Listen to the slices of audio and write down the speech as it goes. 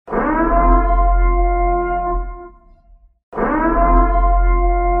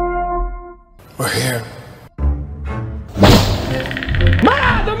or here.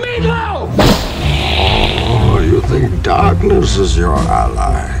 The meatloaf! Oh, you think darkness is your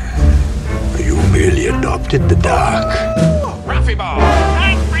ally? You merely adopted the dark. Raffy ball!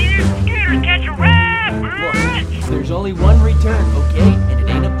 Thanks for you scooters, catch a rap! Look, there's only one return, okay? And it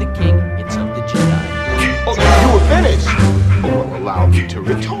ain't up the king, it's up the Jedi. Oh, you were finished! Oh, allow me to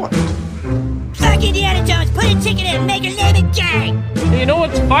retort. Fuck Indiana Jones, put a ticket in, make her name it Jay! You know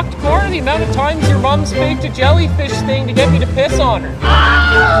what's fucked, Cora? The amount of times your mom's faked a jellyfish thing to get me to piss on her.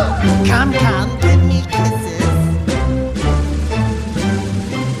 Come, give me kisses.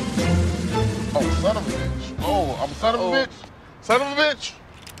 Oh, son of a bitch. Oh, I'm son of a bitch. Son of a bitch.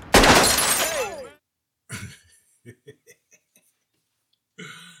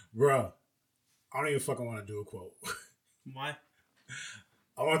 Bruh, I don't even fucking want to do a quote. Why?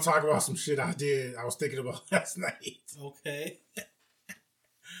 I want to talk about some shit I was thinking about last night. Okay.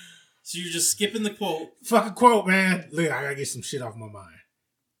 So you're just skipping the quote. Fucking quote, man. Look, I gotta get some shit off my mind.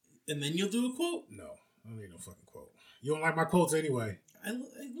 And then you'll do a quote? No, I don't need no fucking quote. You don't like my quotes anyway. I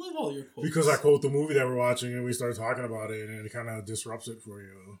love all your quotes. Because I quote the movie that we're watching and we start talking about it and it kind of disrupts it for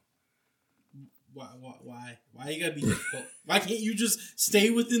you. Why? Why you gotta be difficult? Why can't you just stay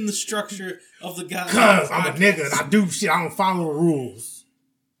within the structure of the guy? Because I'm a nigga and I do shit. I don't follow the rules.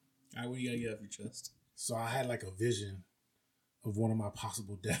 Alright, what do you gotta get off your chest? So I had like a vision of one of my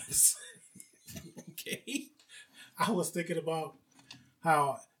possible deaths. Okay. I was thinking about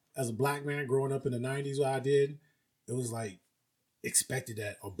how, as a black man growing up in the 90s, what I did, it was like expected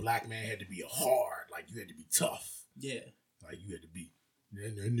that a black man had to be hard, like you had to be tough. Yeah. Like you had to be,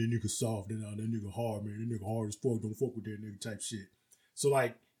 that nigga soft, that nigga hard, man. That nigga hard as fuck, don't fuck with that nigga type shit. So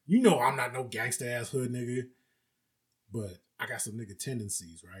like, you know I'm not no gangsta ass hood nigga, but I got some nigga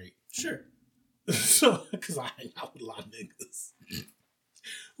tendencies, right? Sure. So, because I hang out with a lot of niggas.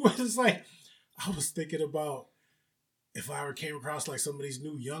 But it's like, I was thinking about if I ever came across like some of these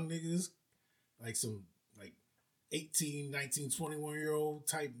new young niggas, like some like 18, 19, 21-year-old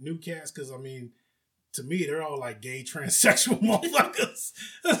type new cats, because I mean, to me, they're all like gay transsexual motherfuckers.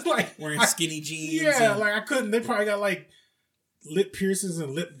 It's like wearing skinny jeans. Yeah, like I couldn't. They probably got like lip piercings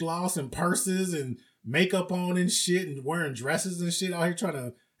and lip gloss and purses and makeup on and shit and wearing dresses and shit out here trying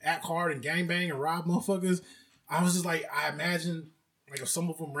to act hard and gangbang and rob motherfuckers. I was just like, I imagine like if some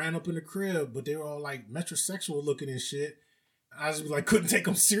of them ran up in the crib, but they were all like metrosexual looking and shit. I just be like, couldn't take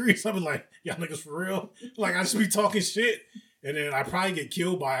them serious. I'd be like, y'all niggas for real? Like I just be talking shit. And then I'd probably get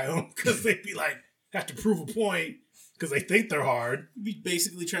killed by them because they'd be like, have to prove a point because they think they're hard. You'd be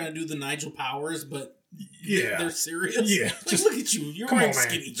basically trying to do the Nigel Powers, but yeah, they're serious. Yeah. Like, just look at you. You're come wearing on, man.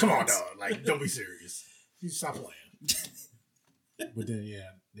 skinny jeans. Come on, dog. Like, don't be serious. You stop playing. But then, yeah,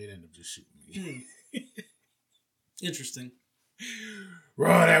 they'd end up just shooting me. Interesting. Bro,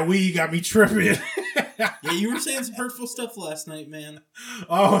 that weed got me tripping. Yeah, you were saying some hurtful stuff last night, man.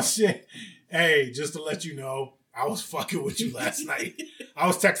 Oh, shit. Hey, just to let you know, I was fucking with you last night. I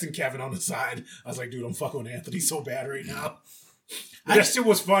was texting Kevin on the side. I was like, dude, I'm fucking with Anthony so bad right now. But that shit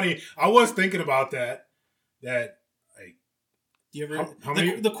was funny. I was thinking about that. That, like, do you ever? How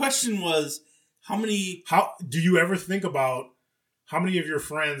many? The question was, how many? How do you ever think about how many of your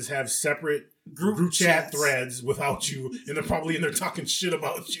friends have separate group chat threads without you, and they're probably in there talking shit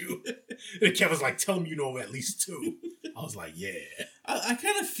about you? And Kevin's like, tell them you know at least 2. I was like, yeah. I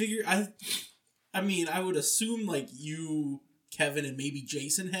kind of figure I mean, I would assume like you, Kevin, and maybe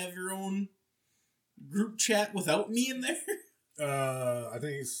Jason have your own group chat without me in there. I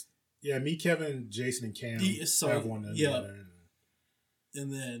think it's me, Kevin, Jason, and Cam have one together.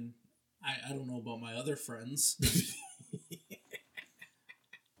 And then I don't know about my other friends.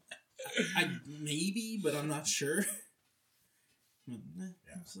 I maybe, but I'm not sure. Yeah,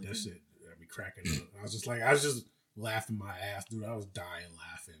 that shit got me cracking up. I was just laughing my ass, dude. I was dying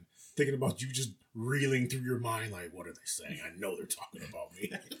laughing. Thinking about you just reeling through your mind, like, what are they saying? I know they're talking about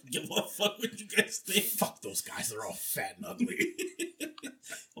me. Give a fuck what you guys think. Fuck those guys. They're all fat and ugly.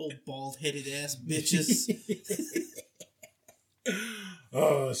 Old bald-headed ass bitches.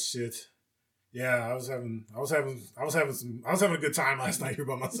 Oh shit. Yeah, I was having a good time last night here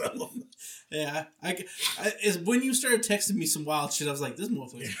by myself. Yeah, I is when you started texting me some wild shit, I was like, this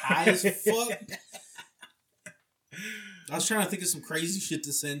motherfucker's high as fuck. I was trying to think of some crazy shit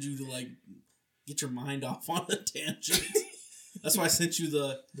to send you to like get your mind off on a tangent. That's why I sent you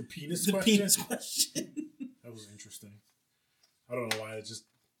the penis question. That was interesting. I don't know why it just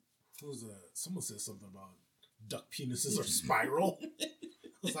someone said something about duck penises or spiral.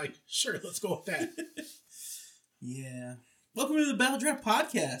 I was like, sure, let's go with that. Yeah. Welcome to the Battledraft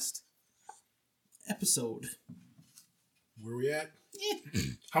podcast episode. Where we at? Yeah.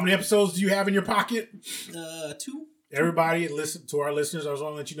 How many episodes do you have in your pocket? 2. Everybody, listen to our listeners. I was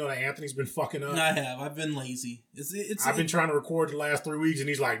want to let you know that Anthony's been fucking up. I have. I've been lazy. I've been trying to record the last 3 weeks, and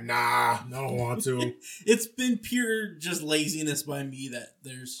he's like, "Nah, I don't want to." It's been pure just laziness by me that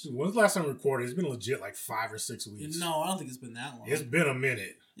there's. Dude, when's the last time we recorded? It's been legit like 5 or 6 weeks. No, I don't think it's been that long. It's been a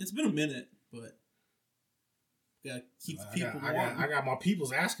minute. It's been a minute, but gotta keep the people warm. I got my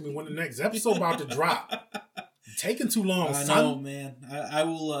peoples asking me when the next episode about to drop. Taking too long, I son. know, man. I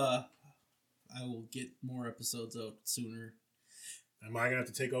will get more episodes out sooner. Am I gonna have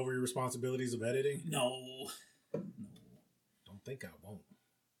to take over your responsibilities of editing? No. Don't think I won't.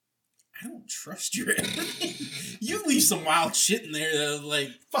 I don't trust your editing. You leave some wild shit in there that like,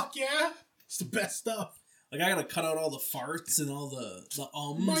 fuck yeah, it's the best stuff. Like I gotta cut out all the farts and all the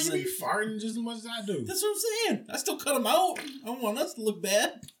ums. Why you be farting just as much as I do? That's what I'm saying. I still cut them out. I don't want us to look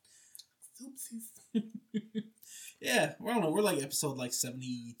bad. Oopsies. Yeah, I don't know. We're like episode like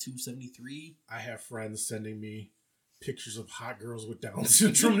 72, 73. I have friends sending me pictures of hot girls with Down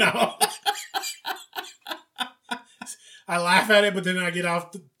syndrome now. I laugh at it, but then I get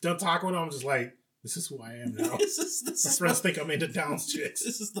off done talking with them. I'm just like, this is who I am now. My friends think I'm into Down chicks.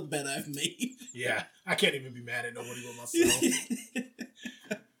 This is the bet I've made. Yeah, I can't even be mad at nobody but myself.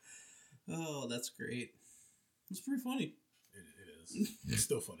 Oh, that's great. It's pretty funny. It is. It's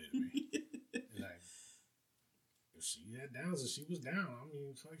still funny to me. If she had downs and she was down, I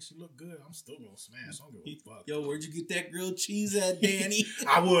mean, like she looked good, I'm still gonna smash. I don't give a fuck. Yo, where'd you get that grilled cheese at, Danny?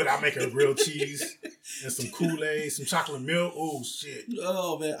 I'll make her grilled cheese and some Kool-Aid, some chocolate milk. Oh shit.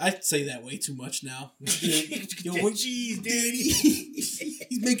 Oh man, I say that way too much now. Yo, what cheese, Danny?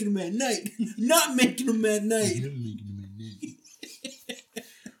 He's making them at night. Not making them at night.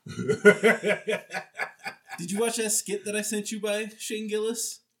 Did you watch that skit that I sent you by Shane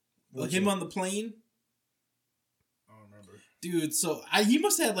Gillis? Like him on the plane? Dude, so he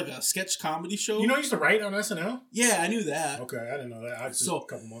must have had like a sketch comedy show. You know, he used to write on SNL? Yeah, I knew that. Okay, I didn't know that. A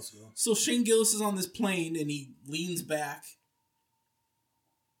couple months ago. So Shane Gillis is on this plane and he leans back.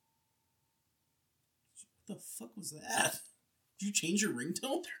 What the fuck was that? Did you change your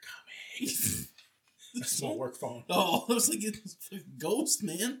ringtone? They're coming. That's my work phone. Oh, I was like, it's a ghost,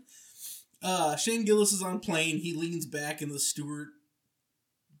 man. Shane Gillis is on plane. He leans back and the steward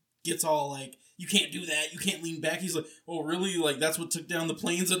gets all like, you can't do that. You can't lean back. He's like, oh, really? Like, that's what took down the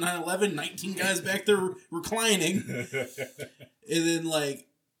planes at 9/11? 19 guys back there reclining. And then, like,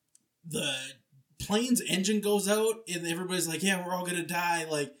 the plane's engine goes out, and everybody's like, yeah, we're all going to die.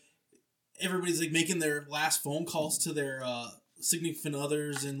 Like, everybody's, like, making their last phone calls to their significant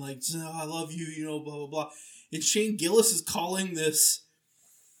others and, like, oh, I love you, you know, blah, blah, blah. And Shane Gillis is calling this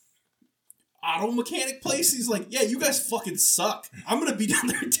auto mechanic place. He's like, yeah, you guys fucking suck. I'm going to be down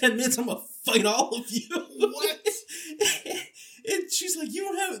there in 10 minutes. I'm going to fight all of you. What? And she's like, you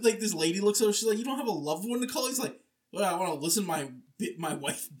don't have, like, this lady looks over, she's like, you don't have a loved one to call? He's like, well, I want to listen to my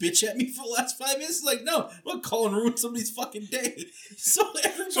wife bitch at me for the last 5 minutes. He's like, no, I'm not calling and ruin somebody's fucking day. So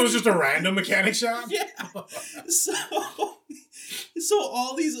it's just a random mechanic shop? Yeah. So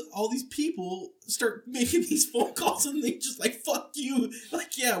all these people start making these phone calls and they just like, fuck you.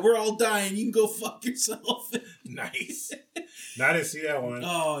 Like, yeah, we're all dying. You can go fuck yourself. Nice. No, I didn't see that one.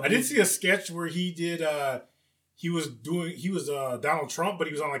 Oh, I did see a sketch where he did, he was Donald Trump, but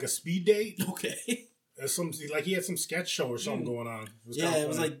he was on like a speed date. Okay. He had some sketch show or something going on. It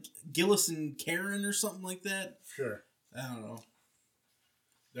was like Gillis and Karen or something like that. Sure. I don't know.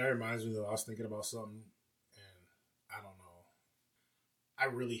 That reminds me though, I was thinking about something and I don't know. I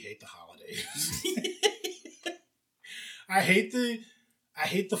really hate the holidays. I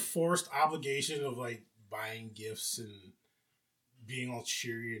hate the forced obligation of like buying gifts and being all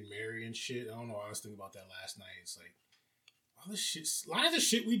cheery and merry and shit. I don't know. I was thinking about that last night. It's like all this shit. A lot of the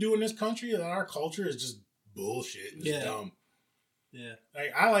shit we do in this country, our culture is just bullshit. And just dumb. Yeah.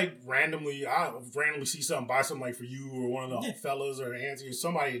 Like I randomly see something, buy something like for you or one of the fellas or auntie or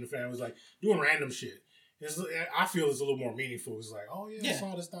somebody in the family was like doing random shit. I feel it's a little more meaningful. It's like, oh yeah, I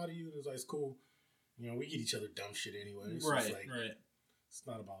saw this out of you. It's like, it's cool. You know, we get each other dumb shit anyway. So right, it's like, right. It's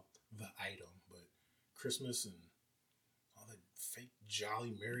not about the item, but Christmas and all that fake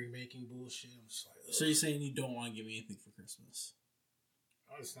jolly merrymaking bullshit. I'm just like, ugh. So you're saying you don't want to give me anything for Christmas?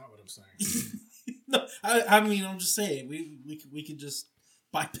 Oh, that's not what I'm saying. No, I mean, I'm just saying we could just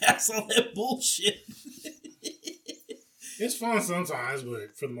bypass all that bullshit. It's fun sometimes,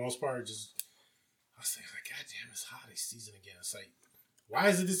 but for the most part, just I was thinking like, God damn, it's holiday season again. It's like, why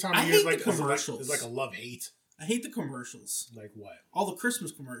is it this time of year? It's like a love hate. I hate the commercials. Like what? All the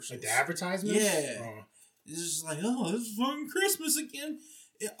Christmas commercials. Like the advertisements? Yeah. Oh. It's just like, oh, this is fucking Christmas again.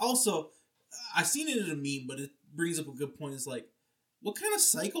 Also, I seen it in a meme, but brings up a good point. Is like, what kind of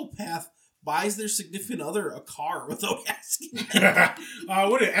psychopath buys their significant other a car without asking?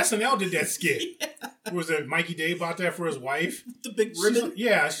 What did SNL did that skit? Yeah. Was it Mikey Day bought that for his wife? The big ribbon?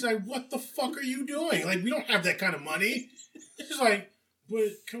 She's like, what the fuck are you doing? Like, we don't have that kind of money. She's like, but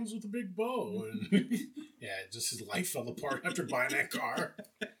it comes with a big bow. And just his life fell apart after buying that car.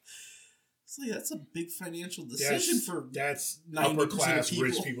 It's like, that's a big financial decision that's upper class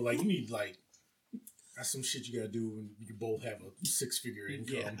rich people. Like, you need that's some shit you gotta do when you both have a 6-figure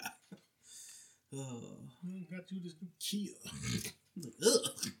income. Yeah. Got to do this new Kia.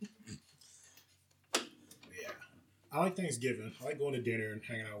 Yeah. I like Thanksgiving. I like going to dinner and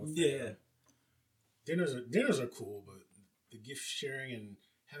hanging out with family. Dinners are cool, but the gift sharing and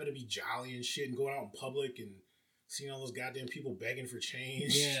having to be jolly and shit and going out in public and seeing all those goddamn people begging for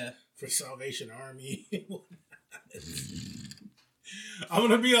change for Salvation Army. I'm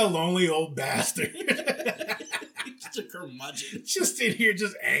gonna be a lonely old bastard. Just a curmudgeon. Just in here,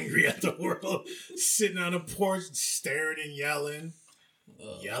 just angry at the world, sitting on a porch, staring and yelling,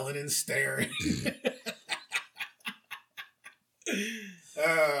 yelling and staring.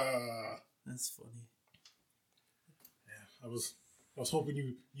 That's funny. Yeah, I was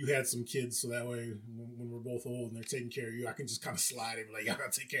hoping you had some kids, so that way when we're both old and they're taking care of you, I can just kind of slide and be like, y'all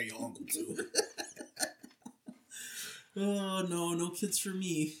gotta take care of your uncle too. Oh no kids for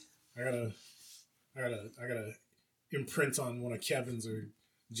me. I gotta imprint on one of Kevin's or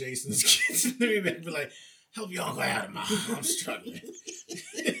Jason's kids, and they'd be like, "Help your uncle out, Mom. I'm struggling."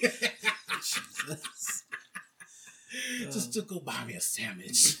 Just to go buy me a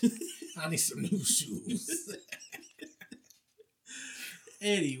sandwich. I need some new shoes.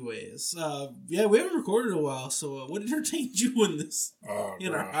 Anyways, we haven't recorded in a while, so what entertained you in this?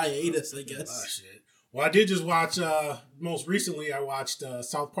 In our hiatus, I guess. Shit. Well, I did just watch, most recently, I watched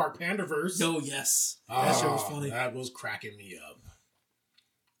South Park Pandaverse. Oh, yes. That shit was funny. That was cracking me up.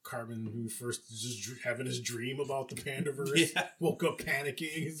 Carbon, who first just having his dream about the Pandaverse, woke up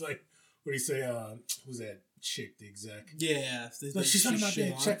panicking. He's like, what do you say? Who's that chick, the exec? Yeah. Like, she's talking about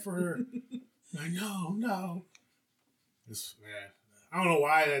that. Check for her. Like, no. This, man, I don't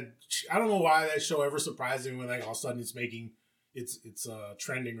know why that show ever surprised me when, like, all of a sudden it's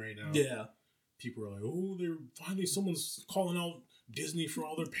trending right now. Yeah. People are like, oh, someone's calling out Disney for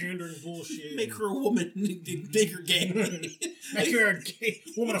all their pandering bullshit. Make her a woman. Make her gay. Make her a gay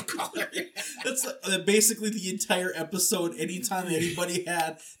woman of color. That's basically the entire episode. Anytime anybody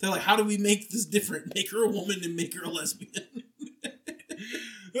they're like, how do we make this different? Make her a woman and make her a lesbian.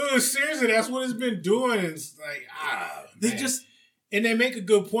 No, seriously, that's what it's been doing. It's like, and they make a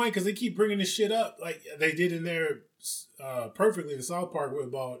good point because they keep bringing this shit up. Like they did in there perfectly in South Park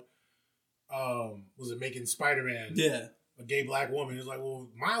about, was it making Spider-Man a gay black woman? It's like, well,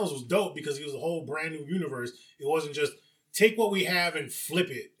 Miles was dope because he was a whole brand new universe. It wasn't just take what we have and flip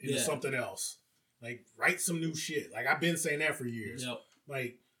it into something else. Like, write some new shit. Like, I've been saying that for years. Yep.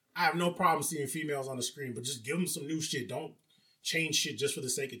 Like, I have no problem seeing females on the screen, but just give them some new shit. Don't change shit just for the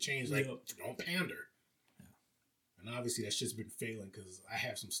sake of change. Like, don't pander. Yeah. And obviously that shit's been failing because I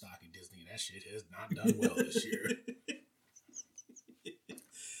have some stock in Disney and that shit has not done well this year.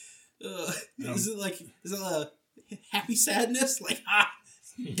 Is it a happy sadness? Like,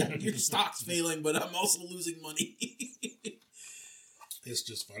 your stock's failing, but I'm also losing money. It's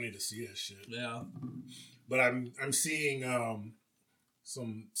just funny to see that shit. Yeah. But I'm seeing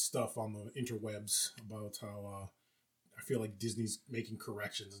some stuff on the interwebs about how I feel like Disney's making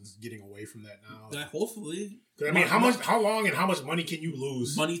corrections and getting away from that now. Hopefully. I mean, how long and how much money can you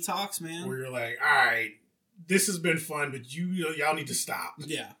lose? Money talks, man. Where you're like, all right, this has been fun, but y'all need to stop.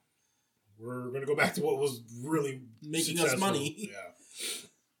 Yeah. We're going to go back to what was really making successful. us money. Yeah.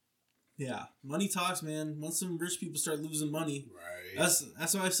 Yeah. Money talks, man. Once some rich people start losing money. Right.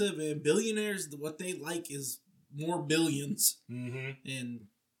 That's what I said, man. Billionaires, what they like is more billions. Mm-hmm. And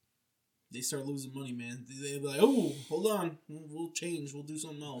they start losing money, man. They're like, oh, hold on. We'll change. We'll do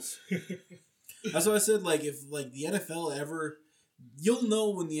something else. That's what I said. Like, if like the NFL ever... You'll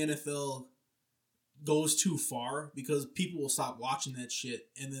know when the NFL goes too far because people will stop watching that shit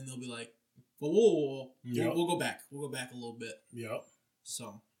and then they'll be like, whoa. We'll go back. We'll go back a little bit. Yep.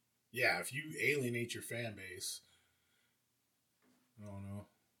 So. Yeah, if you alienate your fan base, I don't know.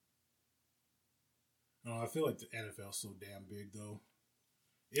 I feel like the NFL's so damn big, though.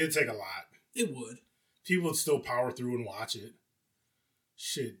 It'd take a lot. It would. People would still power through and watch it.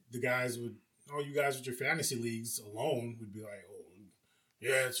 Shit, you guys with your fantasy leagues alone would be like, oh,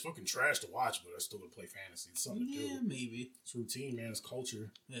 yeah, it's fucking trash to watch, but I still would play fantasy. It's something to do. Yeah, maybe. It's routine, man. It's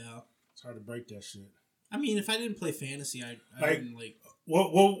culture. Yeah. It's hard to break that shit. I mean, if I didn't play fantasy, I wouldn't like...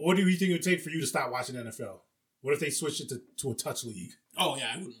 What do you think it would take for you to stop watching NFL? What if they switched it to a touch league? Oh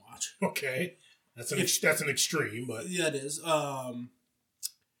yeah, I wouldn't watch. Okay, that's an extreme, but yeah, it is.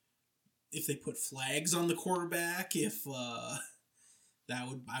 If they put flags on the quarterback, I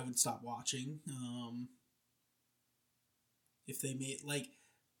would stop watching. If they made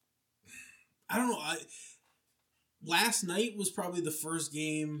I don't know. Last night was probably the first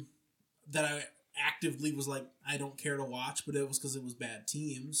game that I actively was like, I don't care to watch, but it was because it was bad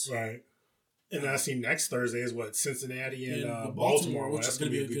teams. Right. And I see next Thursday is what, Cincinnati and Baltimore, which is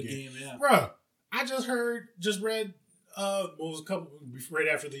going to be a good game. Yeah, bruh. I just read what was a couple right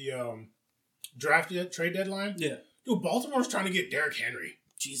after the trade deadline. Yeah, dude, Baltimore's trying to get Derrick Henry.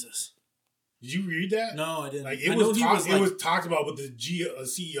 Jesus, did you read that? No, I didn't. It was talked about, but the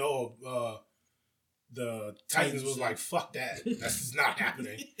CEO of the Titans was like, "Fuck that, that's not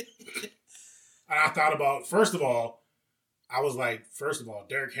happening." And I thought about, first of all,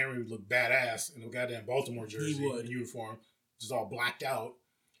 Derrick Henry would look badass in a goddamn Baltimore jersey and uniform, just all blacked out.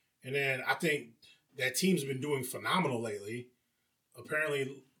 And then I think that team's been doing phenomenal lately.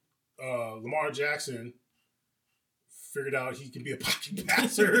 Apparently, Lamar Jackson figured out he can be a pocket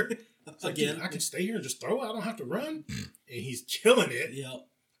passer. Again, I can stay here and just throw. I don't have to run. And he's killing it. Yep.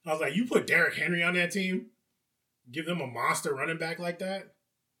 I was like, you put Derrick Henry on that team, give them a monster running back like that.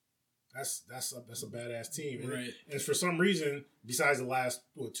 That's a badass team. Right. And for some reason, besides the last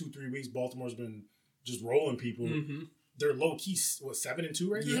 2-3 weeks, Baltimore's been just rolling people. Mm-hmm. They're low key 7-2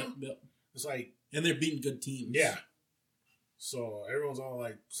 right now. Yep. It's like, and they're beating good teams. Yeah. So everyone's all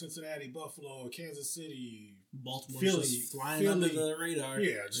like Cincinnati, Buffalo, Kansas City, Baltimore, Philly, flying under the radar.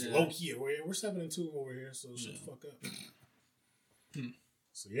 Yeah, just low key. We're 7-2 over here, so shut the fuck up.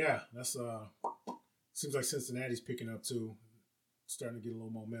 So yeah, that's seems like Cincinnati's picking up too, starting to get a little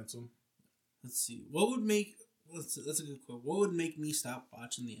momentum. Let's see. That's a good quote. What would make me stop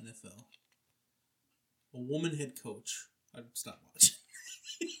watching the NFL? A woman head coach. I'd stop watching.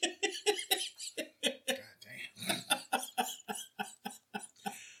 God damn.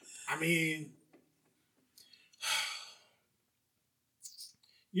 I mean,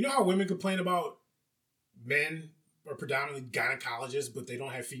 you know how women complain about men are predominantly gynecologists, but they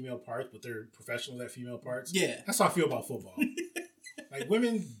don't have female parts, but they're professionals at female parts? Yeah. That's how I feel about football. Like,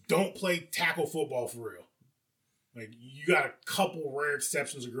 women don't play tackle football for real. Like, you got a couple rare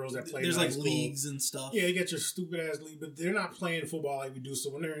exceptions of girls that play. There's like leagues and stuff. Yeah, you get your stupid ass league, but they're not playing football like we do.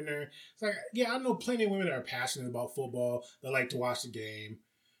 So when they're in there, it's like, yeah, I know plenty of women that are passionate about football. They like to watch the game.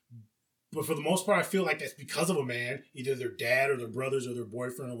 But for the most part, I feel like that's because of a man, either their dad or their brothers or their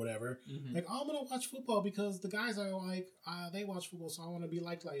boyfriend or whatever. Mm-hmm. Like, oh, I'm going to watch football because the guys I like, they watch football, so I want to be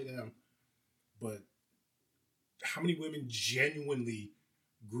like them. But how many women genuinely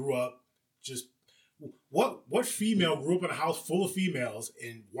grew up just... What female grew up in a house full of females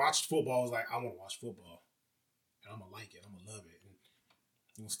and watched football, was like, I want to watch football. And I'm going to like it. I'm going to love it. And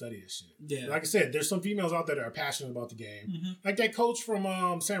I'm going to study this shit. Yeah. Like I said, there's some females out there that are passionate about the game. Mm-hmm. Like that coach from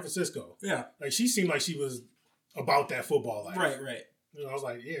San Francisco. Yeah. Like, she seemed like she was about that football life. Right. You know, I was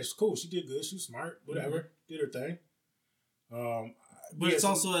like, yeah, it's cool. She did good. She was smart. Whatever. Mm-hmm. Did her thing. But it's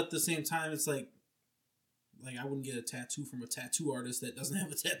also at the same time, it's like I wouldn't get a tattoo from a tattoo artist that doesn't have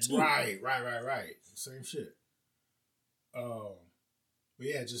a tattoo. Right. Same shit. But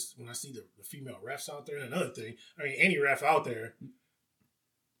yeah, just when I see the female refs out there, and another thing, I mean, any ref out there,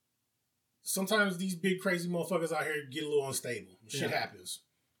 sometimes these big crazy motherfuckers out here get a little unstable. Shit happens.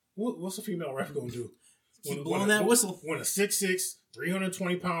 What's a female ref gonna do? Keep blowing that whistle. When a 6'6",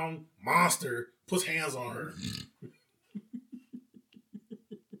 320-pound monster puts hands on her,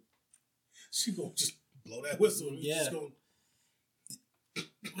 she gonna just blow that whistle. Yeah.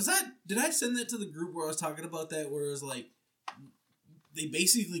 Did I send that to the group where I was talking about that, where it was like, they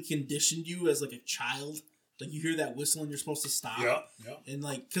basically conditioned you as like a child. Like, you hear that whistle and you're supposed to stop. Yeah. And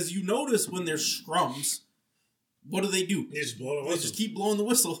like, because you notice when there's scrums, what do? They just blow the whistle. They just keep blowing the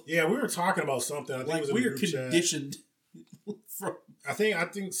whistle. Yeah, we were talking about something. I think it was in we the are group conditioned. From I think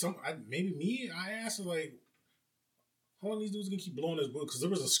maybe me. I asked her, like, how long these dudes gonna keep blowing this whistle? Because there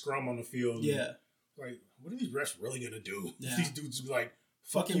was a scrum on the field. Yeah. Like, what are these refs really gonna do? Yeah. These dudes be like,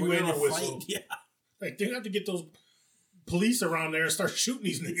 fuck fucking you and your whistle. Yeah. Like, they have to get those police around there and start shooting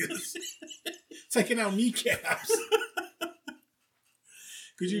these niggas. Taking out kneecaps.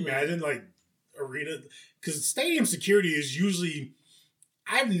 Could you imagine, like, arena? Because stadium security is usually...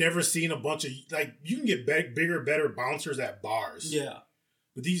 I've never seen a bunch of... Like, you can get bigger, better bouncers at bars. Yeah.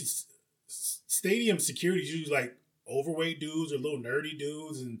 But these stadium security is usually, like, overweight dudes or little nerdy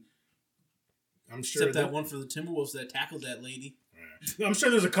dudes, and I'm sure... Except that one for the Timberwolves that tackled that lady. I'm sure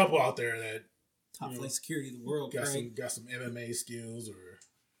there's a couple out there that... Top flight security of the world, got some MMA skills or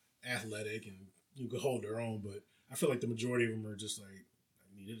athletic and you could hold their own, but I feel like the majority of them are just like,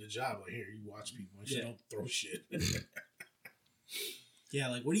 I needed a job. Like, here, you watch people and shit, don't throw shit. Yeah,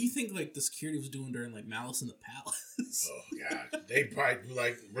 like, what do you think, like, the security was doing during, like, Malice in the Palace? Oh, God. They probably,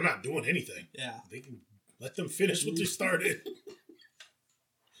 like, we're not doing anything. Yeah. They can let them finish what they started.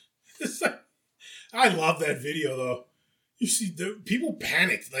 It's like, I love that video, though. You see, the people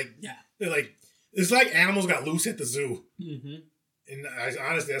panicked. Like, they're like, it's like animals got loose at the zoo. Mm-hmm. And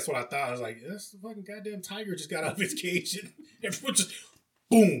honestly, that's what I thought. I was like, this fucking goddamn tiger just got out of his cage and everyone just,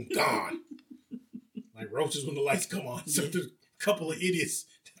 boom, gone. Like roaches when the lights come on. So there's a couple of idiots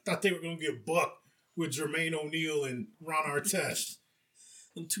that thought they were going to get bucked with Jermaine O'Neal and Ron Artest.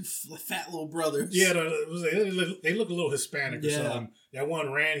 Them two fat little brothers. Yeah, they look a little Hispanic or something. That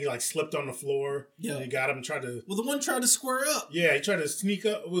one ran, he like slipped on the floor. Yeah. And he got him and tried to... Well, the one tried to square up. Yeah, he tried to sneak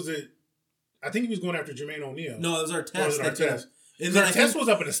up. Was it... I think he was going after Jermaine O'Neal. No, it was Artest. Was it Artest? And then Artest was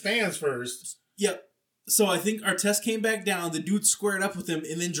up in the stands first. Yep. So I think Artest came back down. The dude squared up with him,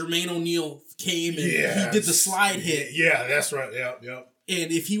 and then Jermaine O'Neal came and he did the slide hit. Yeah, that's right. Yep.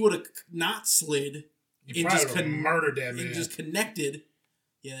 And if he would have not slid and just murdered that man, and just connected,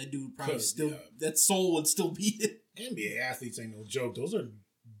 that dude probably that soul would still be it. NBA athletes ain't no joke. Those are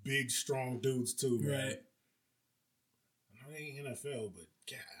big, strong dudes too, man. Right. I know they ain't NFL, but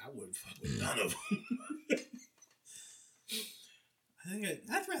God, I wouldn't fuck with none of them. I think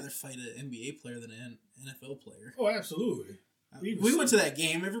I'd rather fight an NBA player than an NFL player. Oh, absolutely. We went to that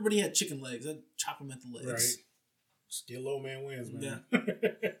game. Everybody had chicken legs. I'd chop them at the legs. Right. Still low man wins, man.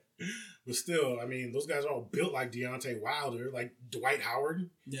 Yeah. But still, I mean, those guys are all built like Deontay Wilder, like Dwight Howard.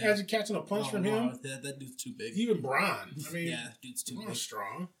 Yeah. Imagine catching a punch from him. That dude's too big. Even Bron. I mean, that dude's too big.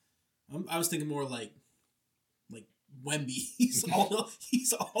 Strong. I was thinking more like Wemby. He's all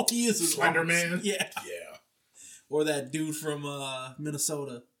he is Slender Man. Yeah. Or that dude from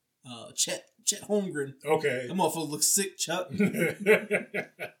Minnesota, Chet Holmgren. Okay. That motherfucker looks sick, Chuck.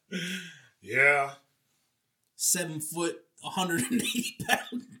 Yeah. 7 foot, 180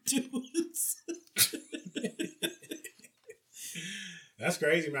 pound dudes. That's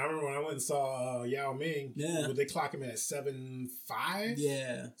crazy, man. I remember when I went and saw Yao Ming. Yeah. Would they clock him at 7'5"?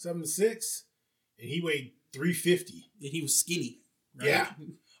 Yeah. 7'6"? And he weighed 350. And he was skinny. Right? Yeah.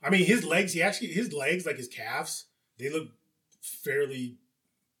 I mean, his legs, like his calves, they look fairly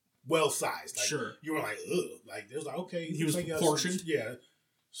well sized. Like, sure. You were like, ugh. Like, it was like, okay. He was proportioned. Yeah.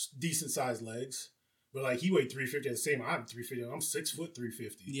 Decent sized legs. But like, he weighed 350 at the same. I'm 350. I'm 6 foot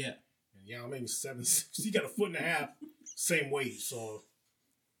 350. Yeah. And Yao Ming's 7'6". He got a foot and a half, same weight. So,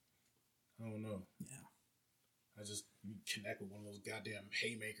 I don't know. Yeah. I just connect with one of those goddamn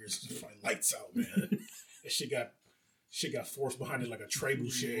haymakers. Probably lights out, man. That shit got forced behind it like a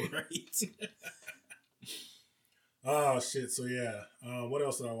trebuchet. Right. Oh, shit. So, yeah. What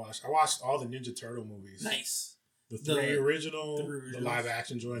else did I watch? I watched all the Ninja Turtle movies. Nice. The three original, the live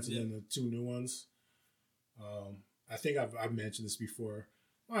action joints, and then the 2 new ones. I think I've mentioned this before.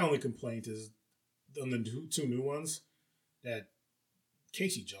 My only complaint is on the 2 new ones that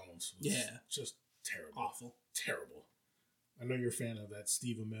Casey Jones was just terrible. Awful. Terrible. I know you're a fan of that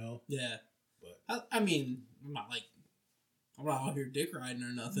Steve Amell. Yeah. But I mean, I'm not out here dick riding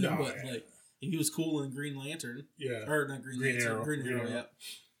or nothing, but like, he was cool in Green Lantern. Yeah. Or not Green Lantern. Green Arrow, yeah.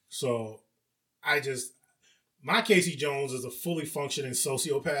 So, my Casey Jones is a fully functioning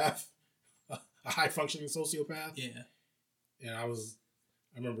sociopath. A high functioning sociopath. Yeah. And I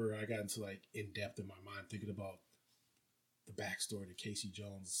remember I got into like in depth in my mind thinking about the backstory to Casey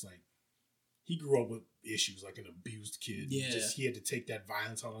Jones. It's like, he grew up with issues, like an abused kid. Yeah. He had to take that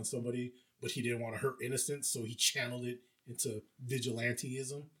violence out on somebody, but he didn't want to hurt innocents, so he channeled it into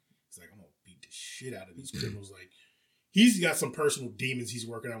vigilanteism. He's like, I'm going to beat the shit out of these criminals. Like, he's got some personal demons he's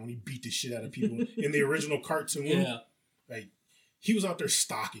working on when he beat the shit out of people. In the original cartoon, like, he was out there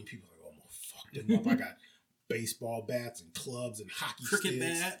stalking people. Like, oh, I'm going to fuck them up. I got baseball bats and clubs and hockey cricket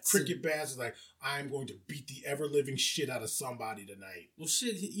sticks. Bats. Cricket bats. Is like, I'm going to beat the ever-living shit out of somebody tonight. Well,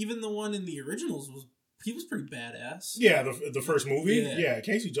 shit, even the one in the originals he was pretty badass. Yeah, the first movie. Yeah,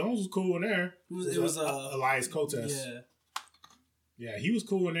 Casey Jones was cool in there. It was Elias Koteas. Yeah. Yeah, he was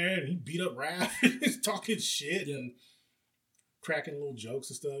cool in there, and he beat up Raph. He's talking shit and cracking little jokes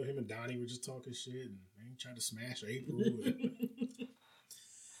and stuff. Him and Donnie were just talking shit, and he tried to smash April.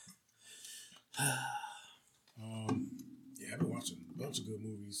 I've been watching a bunch of good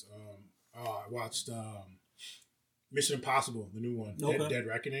movies. I watched Mission Impossible, the new one, Dead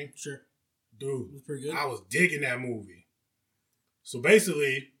Reckoning. Sure. Dude, it was pretty good. I was digging that movie. So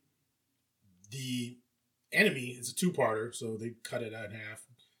basically, the enemy is a 2-parter, so they cut it out in half.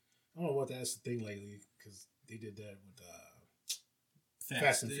 I don't know what that's the thing lately, because they did that with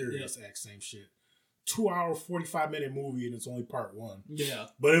Fast and Furious X, same shit. 2-hour, 45-minute movie, and it's only part 1. Yeah.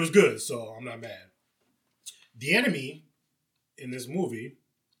 But it was good, so I'm not mad. The enemy in this movie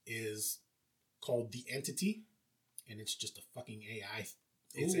is called The Entity, and it's just a fucking AI.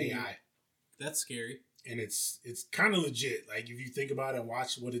 It's AI. That's scary. And it's kind of legit. Like, if you think about it and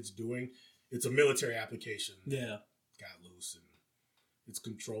watch what it's doing, it's a military application. Yeah. Got loose, and it's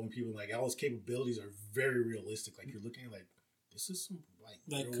controlling people. Like, all its capabilities are very realistic. Like, you're looking at, like, this is some,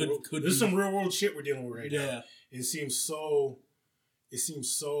 could this is some real world shit we're dealing with right now. Yeah. It seems so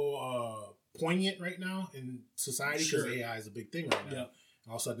poignant right now in society because AI is a big thing right now. Yeah. And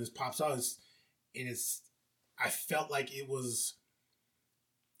all of a sudden this pops out, I felt like it was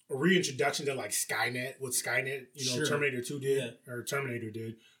a reintroduction to like Skynet, what Skynet, Terminator 2 did, or Terminator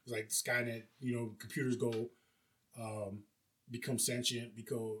did. It was like Skynet, computers go become sentient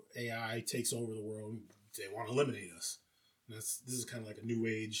because AI takes over the world. They want to eliminate us. And this is kind of like a new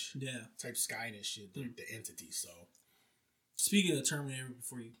age type Skynet shit, the Entity. So, speaking of Terminator,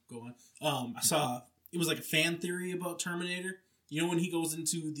 before you go on, I saw it was like a fan theory about Terminator. You know when he goes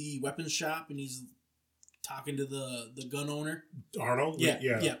into the weapons shop and he's talking to the gun owner, Arnold.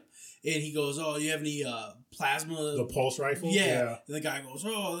 Yeah. And he goes, "Oh, you have any plasma? The pulse rifle?" Yeah. And the guy goes,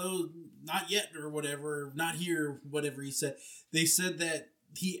 "Oh, not yet, or whatever, not here, whatever." He said. They said that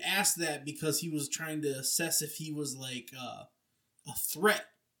he asked that because he was trying to assess if he was like a threat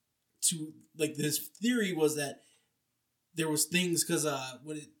to, like, his theory was that there was things because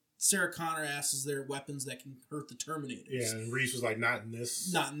Sarah Connor asked, "Is there weapons that can hurt the Terminators?" Yeah, and Reese was like, "Not in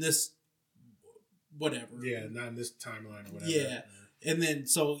this, whatever." Yeah, not in this timeline or whatever. Yeah. And then,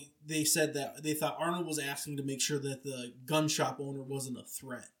 so they said that they thought Arnold was asking to make sure that the gun shop owner wasn't a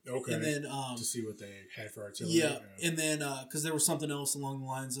threat. Okay. And then, to see what they had for artillery. Yeah. And then, because there was something else along the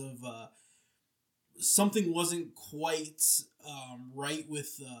lines of something wasn't quite right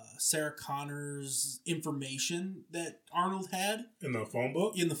with Sarah Connor's information that Arnold had. In the phone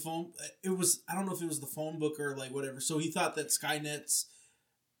book? In the phone. It was, I don't know if it was the phone book or like whatever. So he thought that Skynet's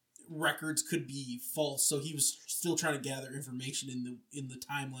records could be false, so he was still trying to gather information in the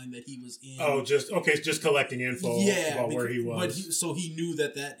timeline that he was in. Oh, just collecting info about where he was. But he knew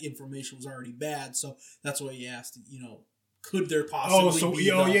that information was already bad, so that's why he asked, could there possibly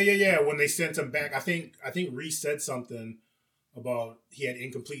be when they sent him back, I think Reese said something about he had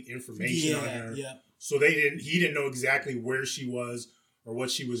incomplete information on her. Yeah. So he didn't know exactly where she was or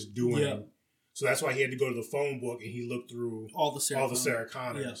what she was doing. Yeah. So that's why he had to go to the phone book and he looked through all the Sarah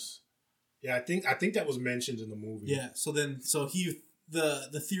Connors. Yeah, I think that was mentioned in the movie. Yeah,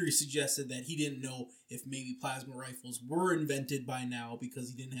 the theory suggested that he didn't know if maybe plasma rifles were invented by now because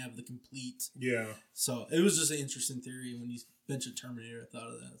he didn't have the complete. Yeah. So it was just an interesting theory. When you mentioned Terminator, I thought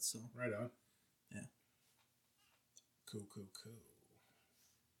of that. So right on. Yeah. Cool.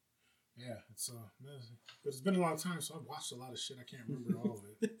 Yeah, it's been a long time, so I've watched a lot of shit. I can't remember all of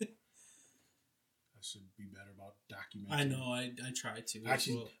it. I should be better about documenting. I know. I try to.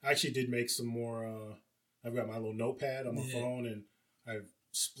 I actually did make some more. I've got my little notepad on my phone, and I've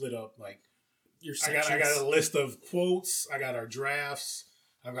split up like your sections. I got a list of quotes. I got our drafts.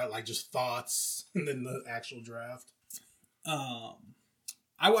 I've got like just thoughts, and then the actual draft. I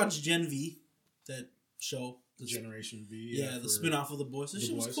watched Gen V, that show. Generation V. Yeah, the spinoff of The Boys. That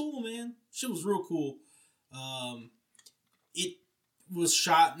shit was cool, man. Shit was real cool. It was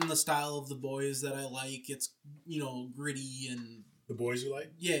shot in the style of The Boys that I like. It's, gritty and... The Boys you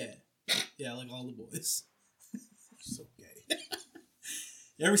like? Yeah. Yeah, I like all the boys. So gay.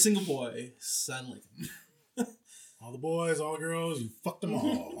 Every single boy. I like them. All the boys, all the girls, you fucked them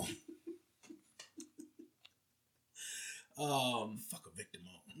all. Fuck a victim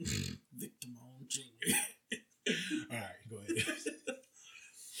on. Victim on Jr. Alright, go ahead.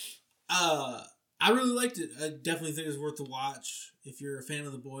 I really liked it. I definitely think it's worth the watch if you're a fan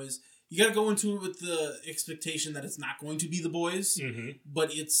of The Boys. You got to go into it with the expectation that it's not going to be The Boys,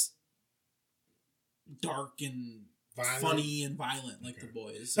 but it's dark and funny and violent like The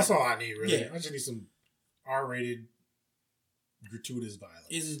Boys. That's all I need, really. Yeah. I just need some R-rated, gratuitous violence.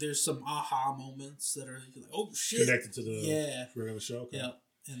 And there's some aha moments that are like, oh shit, connected to the regular show. Okay. Yeah,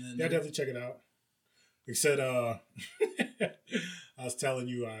 and then definitely check it out. Except, I was telling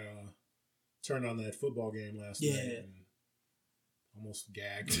you, I turned on that football game last night and almost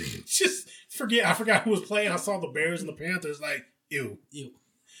gagged. I forgot who was playing. I saw the Bears and the Panthers. Like, ew.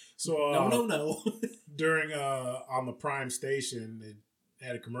 So no. During on the Prime station, it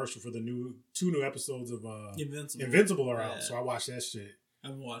had a commercial for the two new episodes of Invincible are out. So I watched that shit. I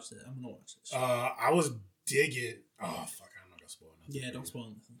haven't watched it. I'm gonna watch it. I was digging. Oh fuck! I'm not gonna spoil nothing. Yeah, don't spoil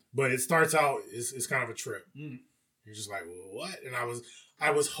nothing. But it starts out. It's kind of a trip. You're just like, well, what? And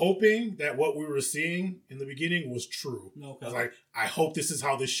I was hoping that what we were seeing in the beginning was true. Okay. I was like, I hope this is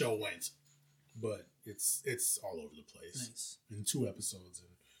how this show went. But it's all over the place. Nice. In 2 episodes, and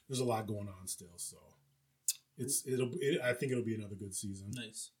there's a lot going on still. So I think it'll be another good season.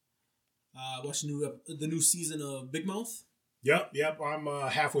 Nice. Watch the new season of Big Mouth. Yep. I'm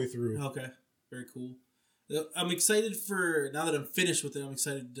halfway through. Okay, very cool. I'm excited now that I'm finished with it. I'm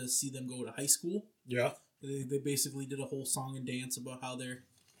excited to see them go to high school. Yeah. They basically did a whole song and dance about how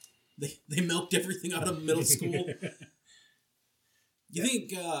they milked everything out of middle school. You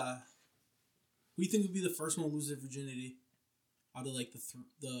think who do you think would be the first one to lose their virginity out of like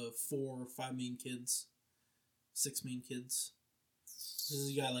the 4 or 5 main kids, 6 main kids?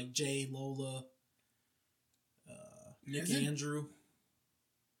 You got like Jay, Lola, Nick, Andrew.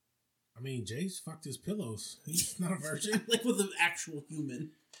 I mean, Jay's fucked his pillows. He's not a virgin. Like with an actual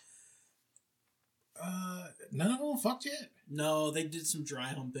human. None of them fucked yet? No, they did some dry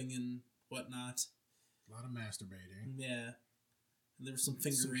humping and whatnot. A lot of masturbating. Yeah. And there was some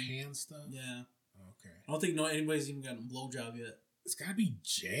fingering. Some hand stuff? Yeah. Okay. I don't think anybody's even gotten a blowjob yet. It's gotta be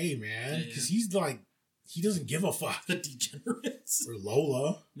Jay, man. Because Yeah. he's like, he doesn't give a fuck. The degenerates. Or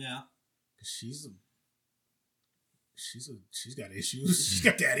Lola. Yeah. Because she's got issues. She's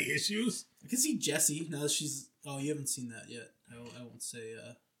got daddy issues. I can see Jessie now that she's... Oh, you haven't seen that yet. I won't say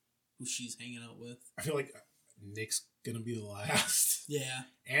who she's hanging out with. I feel like Nick's gonna be the last. Yeah.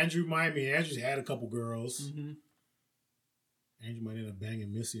 Andrew might be. Andrew's had a couple girls. Mm-hmm. Andrew might end up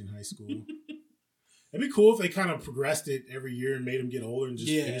banging Missy in high school. It'd be cool if they kind of progressed it every year and made him get older and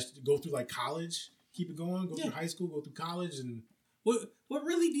just go through like college, keep it going, go through high school, go through college, and what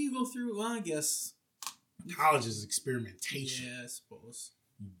really do you go through? Well, I guess college is experimentation. Yeah, I suppose.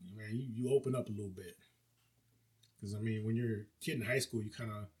 Man, you open up a little bit because I mean, when you're a kid in high school, you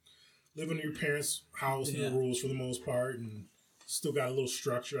kind of live in your parents' house and the rules for the most part, and still got a little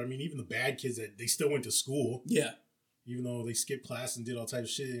structure. I mean, even the bad kids they still went to school. Yeah. Even though they skipped class and did all types of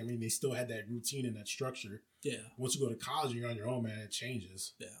shit, I mean, they still had that routine and that structure. Yeah. Once you go to college and you're on your own, man, it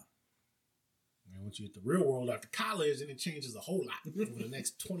changes. Yeah. And once you hit the real world after college, then it changes a whole lot over the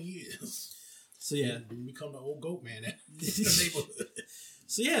next 20 years. So yeah, you become the old goat man in the neighborhood.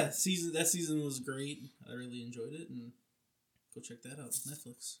 So yeah, that season was great. I really enjoyed it, and go check that out.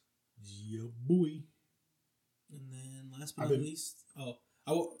 Netflix. Yeah, boy. And then last but not least, go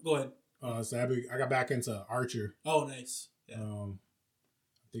ahead. So I got back into Archer. Oh, nice. Yeah. I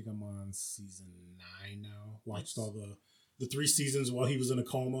think I'm on season 9 now. Watched all the 3 seasons while he was in a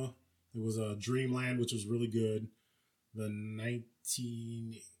coma. It was Dreamland, which was really good. The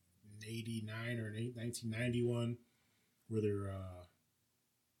 1989 or 1991, where they're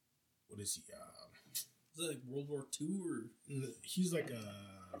what is he? Is that like World War II or? He's like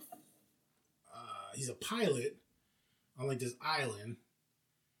he's a pilot on like this island.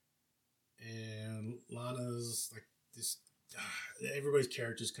 And Lana's like this. Everybody's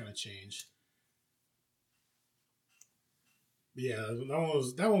characters kind of change. But yeah,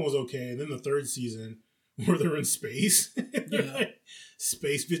 that one was okay. And then the 3rd season, where they're in space,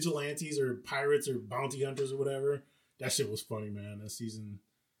 space vigilantes or pirates or bounty hunters or whatever. That shit was funny, man. That season,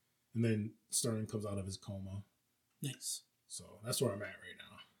 and then Sterling comes out of his coma. Nice. So that's where I'm at right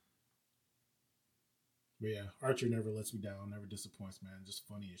now. But yeah, Archer never lets me down, never disappoints, man. Just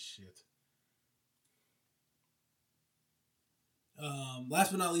funny as shit.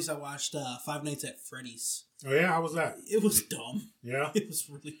 Last but not least, I watched Five Nights at Freddy's. Oh yeah, how was that? It was dumb. Yeah, it was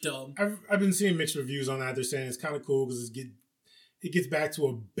really dumb. I've been seeing mixed reviews on that. They're saying it's kind of cool because it gets back to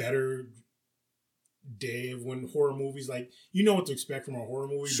a better day of when horror movies, like, you know what to expect from a horror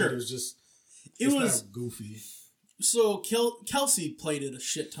movie. Sure, but it was not goofy. So Kelsey played it a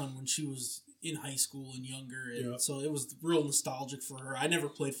shit ton when she was in high school and younger, and so it was real nostalgic for her. I never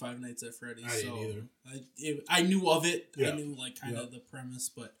played Five Nights at Freddy's, didn't either. I knew of it. Yeah. I knew like kind of the premise,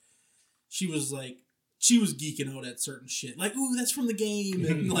 but she was geeking out at certain shit, like, ooh, that's from the game,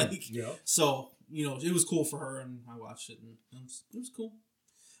 and like, so it was cool for her, and I watched it, and it was cool.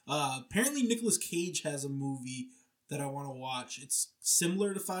 Apparently, Nicolas Cage has a movie that I want to watch. It's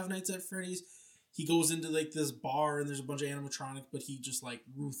similar to Five Nights at Freddy's. He goes into like this bar and there's a bunch of animatronics, but he just like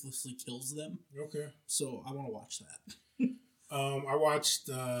ruthlessly kills them. Okay. So I want to watch that. I watched,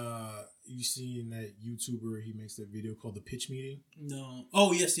 you seen that YouTuber, he makes that video called The Pitch Meeting? No.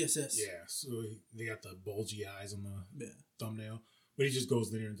 Oh, yes. Yeah, so they got the bulgy eyes on the thumbnail. But he just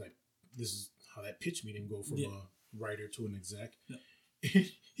goes there and like, this is how that pitch meeting go from a writer to an exec. Yeah.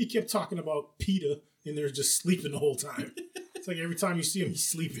 He kept talking about PETA and they're just sleeping the whole time. It's like every time you see him, he's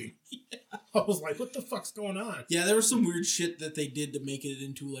sleeping. Yeah. I was like, what the fuck's going on? Yeah, there was some weird shit that they did to make it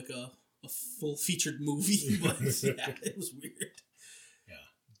into like a full featured movie, but yeah, it was weird. Yeah,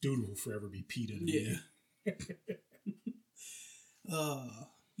 dude will forever be PETA. Yeah.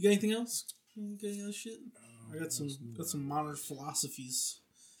 You got anything else? You got any other shit? I got some modern philosophies.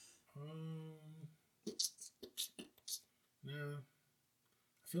 Nah.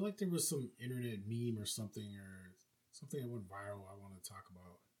 I feel like there was some internet meme or something that went viral I want to talk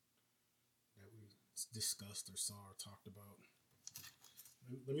about that we discussed or saw or talked about.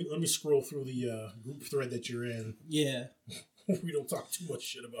 Let me scroll through the group thread that you're in. Yeah. We don't talk too much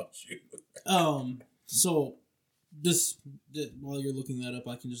shit about you. So while you're looking that up,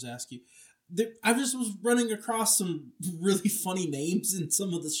 I can just ask you. I just was running across some really funny names in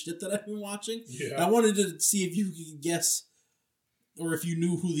some of the shit that I've been watching. Yeah. I wanted to see if you could guess or if you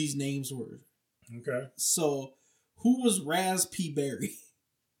knew who these names were. Okay. So, who was Raz P. Berry?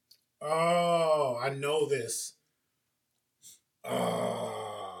 Oh, I know this.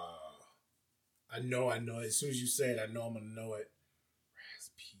 I know. As soon as you say it, I know I'm going to know it. Raz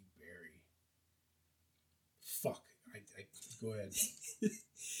P. Berry. Fuck. I go ahead.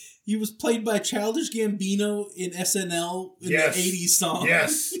 He was played by Childish Gambino in SNL in the 80s song.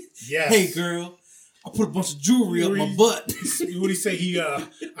 Yes. Hey, girl, I put a bunch of jewelry up my butt. What did he say?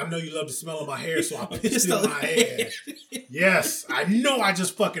 I know you love the smell of my hair, so I pissed in my hair. Yes. I know I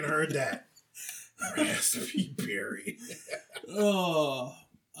just fucking heard that. Raz P. Berry.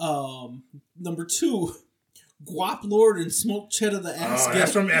 Number 2, Guap Lord and Smoke Cheddar the Ass. Oh,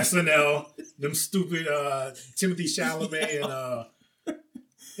 that's from SNL. Them stupid Timothy Chalamet and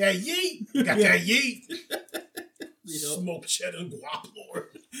that yeet. Got that yeet. Smoke Cheddar Guap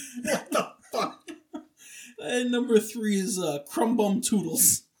Lord. What the fuck? And number 3 is Crumbum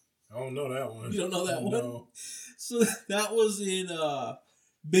Toodles. I don't know that one. You don't know that one? No. So that was in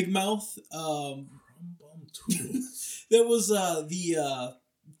Big Mouth. Crumbum Toodles. That was the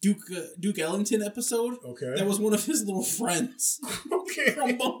Duke Ellington episode. Okay. That was one of his little friends. Okay.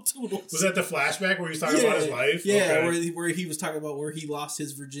 Crumbum Toodles. Was that the flashback where he was talking about his life? Yeah, okay. where he was talking about where he lost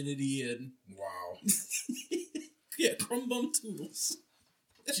his virginity and... Wow. Yeah, Crumbum Toodles.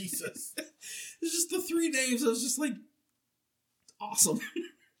 Jesus. It's just the 3 names. I was just like, awesome.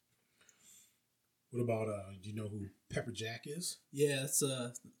 What about, do you know who Pepper Jack is? Yeah, it's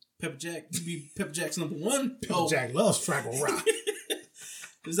Pepper Jack. To be Pepper Jack's number 1. Pepper Jack loves Fraggle Rock.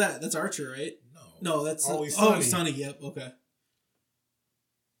 That's Archer, right? No, that's Always Sunny. Oh, Sunny. Yep. Okay.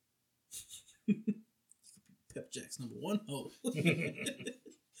 Pepper Jack's number 1. Oh.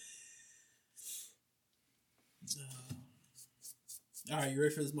 All right, you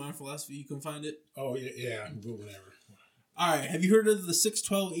ready for this modern philosophy? You can find it? Oh, yeah. Whatever. All right, have you heard of the 6,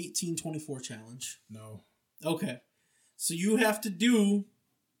 12, 18, 24 challenge? No. Okay. So you have to do,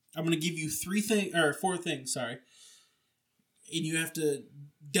 I'm going to give you 4 things, sorry. And you have to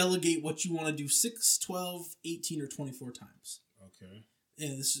delegate what you want to do 6, 12, 18, or 24 times. Okay.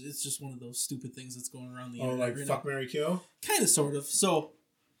 And it's just one of those stupid things that's going around the internet. Oh, like right fuck, now. marry, kill? Kind of, sort of. So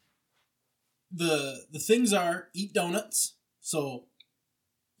the things are eat donuts. So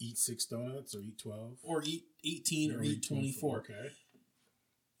eat 6 donuts or eat 12? Or eat 18 or eat 24. Okay.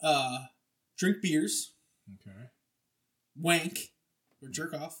 Drink beers. Okay. Wank or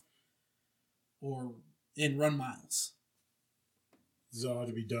jerk off. And run miles. This all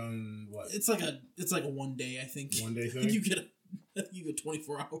to be done, what? It's like a one day, I think. One day thing? I think you get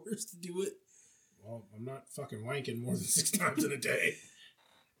 24 hours to do it. Well, I'm not fucking wanking more than 6 times in a day.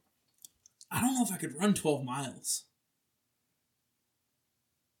 I don't know if I could run 12 miles.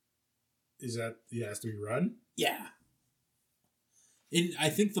 It has to be run? Yeah. And I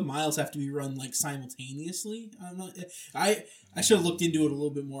think the miles have to be run like simultaneously. I should have looked into it a little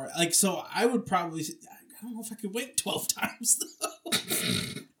bit more. Like, so I would probably, I don't know if I could wait 12 times though.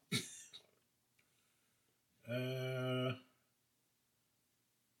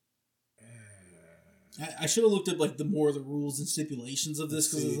 I should have looked at like the rules and stipulations of this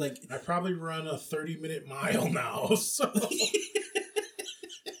because it's like I probably run a 30-minute mile now, so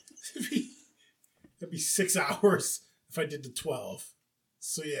it'd be 6 hours if I did the 12.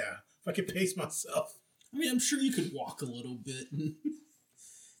 So yeah, if I could pace myself. I mean, I'm sure you could walk a little bit.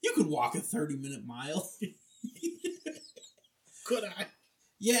 You could walk a 30-minute mile. Could I?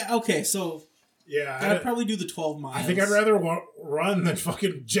 Yeah. Okay. So. Yeah, I'd probably do the 12 miles. I think I'd rather run than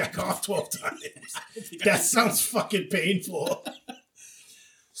fucking jack off 12 times. That sounds fucking painful.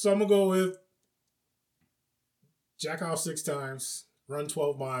 So I'm going to go with jack off 6 times, run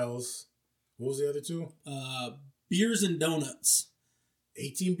 12 miles. What was the other 2? Beers and donuts.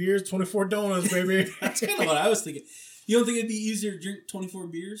 18 beers, 24 donuts, baby. That's kind of what I was thinking. You don't think it'd be easier to drink 24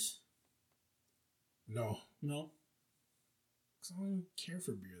 beers? No. No? Because I don't care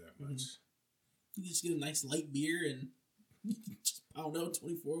for beer that much. You just get a nice light beer and just pound out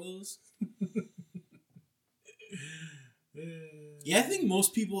 24 of those. Yeah, I think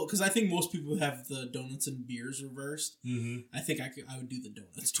most people have the donuts and beers reversed. Mm-hmm. I think I would do the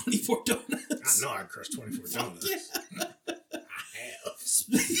donuts, 24 donuts. I know I'd crush 24 donuts. Yeah. I have.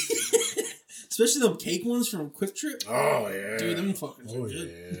 Especially them cake ones from Quick Trip. Oh, yeah. Dude, them fuckers are good.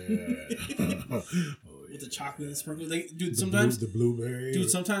 Yeah. With the chocolate and sprinkles. The blueberry. Dude,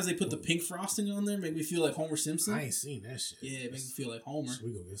 sometimes they put the pink frosting on there. Make me feel like Homer Simpson. I ain't seen that shit. Yeah, it makes me feel like Homer.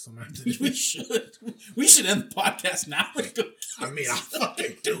 We go get some after this. We should. We should end the podcast now. I mean, I'll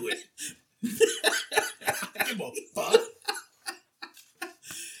fucking do it. Give a fuck.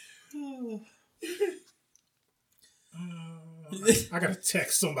 I gotta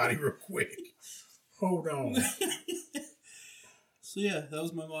text somebody real quick. Hold on. So yeah, that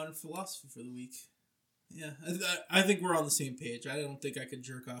was my modern philosophy for the week. Yeah, I think we're on the same page. I don't think I could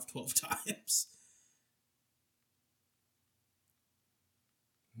jerk off 12 times.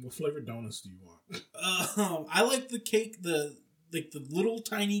 What flavored donuts do you want? I like the cake, the little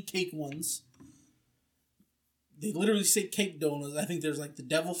tiny cake ones. They literally say cake donuts. I think there's like the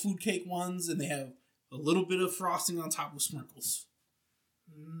devil food cake ones, and they have a little bit of frosting on top with sprinkles.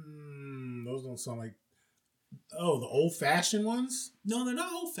 Those don't sound like... Oh, the old-fashioned ones? No, they're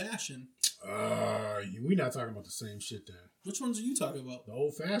not old-fashioned. We're not talking about the same shit then. Which ones are you talking about? The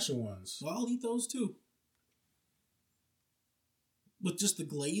old-fashioned ones. Well, I'll eat those too. With just the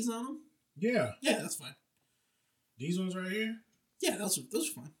glaze on them? Yeah. Yeah, that's fine. These ones right here? Yeah, those are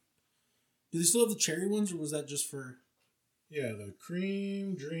fine. Do they still have the cherry ones, or was that just for... Yeah, the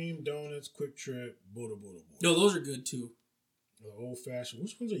cream, dream, donuts, Quick Trip, Buddha. No, those are good too. The old-fashioned.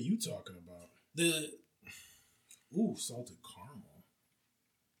 Which ones are you talking about? Salted caramel.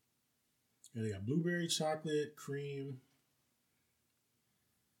 Yeah, they got blueberry, chocolate, cream.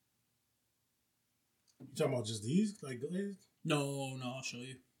 You talking about just these? Like glazed? No, I'll show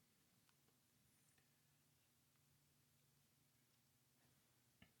you.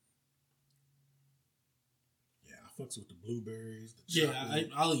 Yeah, I fucks with the blueberries, the chocolate.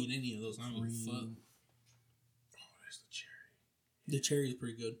 Yeah, I'll eat any of those. I don't give a fuck. Oh, there's the cherry. The cherry is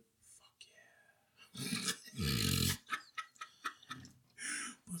pretty good. Fuck yeah.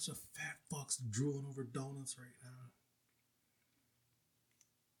 Bunch of fat fucks drooling over donuts right now.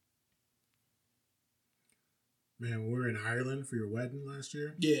 Man, we were in Ireland for your wedding last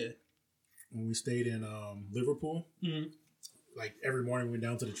year. Yeah. When we stayed in Liverpool. Mm-hmm. Like every morning we went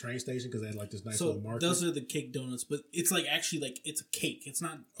down to the train station because they had like this nice little market. Those are the cake donuts, but it's like actually like it's a cake. It's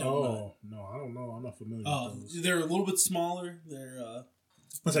not donut. Oh, no, I don't know. I'm not familiar with those. They're a little bit smaller. They're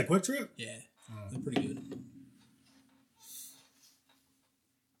What's that, Quick Trip? Yeah. They're pretty good.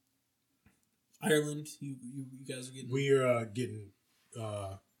 Ireland, you guys are getting... We are getting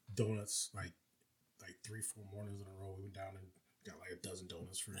donuts like 3-4 mornings in a row. We went down and got like a dozen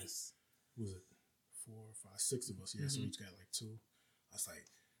donuts for us. Was it 4, 5, 6 of us? Yeah, so we each got like 2. I was like,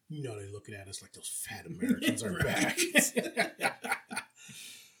 they're looking at us like those fat Americans are back.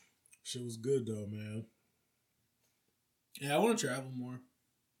 Shit was good though, man. Yeah, I want to travel more.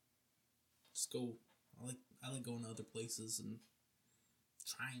 Just go. I like going to other places and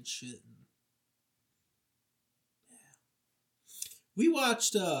trying shit. And yeah, we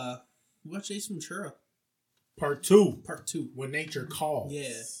watched Ace Ventura. Part 2. When Nature Calls.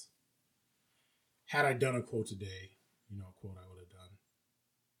 Yeah. Had I done a quote today, a quote I would have done.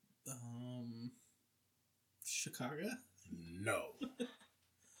 Chicago? No.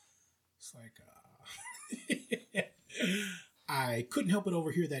 It's like, I couldn't help but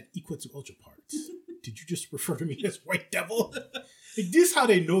overhear that Equitsu Ultra part. Did you just refer to me as White Devil? Like, this how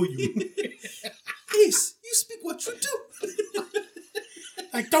they know you. Ace, you speak what you do.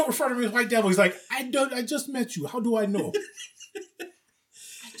 Like, don't refer to me as White Devil. He's like, I just met you. How do I know?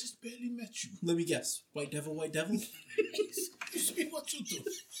 I just barely met you. Let me guess. White Devil? You speak what you do.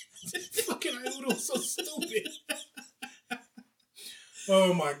 Fucking Iudo so stupid.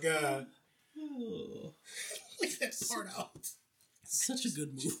 Oh my god. Oh. Leave that part out. Such a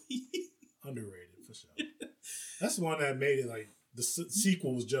good movie. Underrated for sure. That's the one that made it like the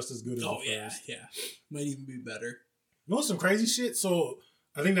sequel was just as good as the first. Yeah. Might even be better. You know some crazy shit? So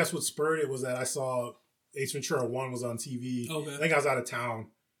I think that's what spurred it was that I saw Ace Ventura 1 was on TV. Okay. I think I was out of town.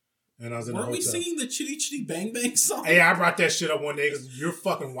 And I was in Weren't the we hotel. singing the Chitty Chitty Bang Bang song? Hey, I brought that shit up one day because you're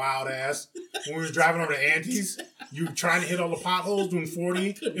fucking wild ass. When we were driving over to Auntie's, you were trying to hit all the potholes doing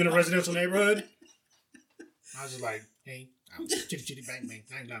 40 in a residential neighborhood. I was just like, hey, oh, chitty chitty bang bang,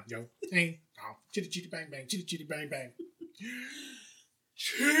 I love yo. Hey, oh, chitty chitty bang bang, chitty chitty bang bang.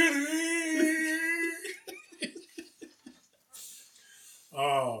 Chitty!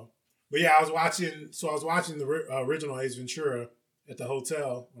 Oh, But yeah, I was watching the original Ace Ventura at the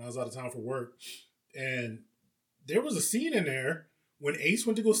hotel when I was out of town for work, and there was a scene in there when Ace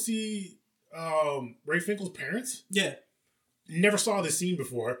went to go see Ray Finkel's parents. Yeah. Never saw this scene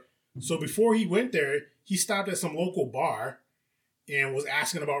before. So before he went there, he stopped at some local bar and was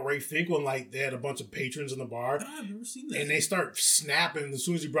asking about Ray Finkel, and like they had a bunch of patrons in the bar. Oh, I've never seen that. And they start snapping as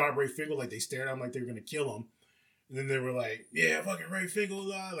soon as he brought up Ray Finkel, like they stared at him like they were gonna kill him. And then they were like, "Yeah, fucking Ray Finkel,"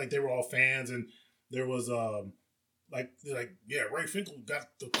 like they were all fans, and there was Ray Finkel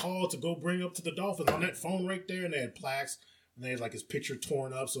got the call to go bring up to the Dolphins on that phone right there, and they had plaques, and they had like his picture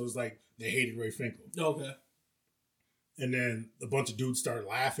torn up, so it was like they hated Ray Finkel. Okay. And then a bunch of dudes started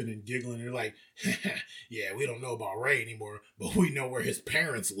laughing and giggling. They're like, "Yeah, we don't know about Ray anymore, but we know where his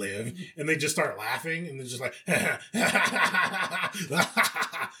parents live." And they just start laughing, and they're just like, and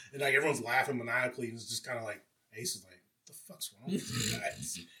like everyone's laughing maniacally, and it's just kind of like Ace is like, "What the fuck's wrong with you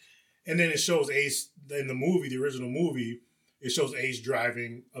guys?" And then it shows Ace in the movie, the original movie. It shows Ace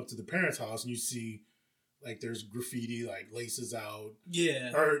driving up to the parents' house, and you see like there's graffiti, like laces out,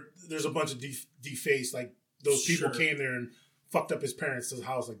 yeah, or there's a bunch of defaced like. Those people came there and fucked up his parents'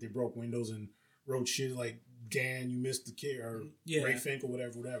 house. Like, they broke windows and wrote shit like, "Dan, you missed the kid," or Ray Finkel,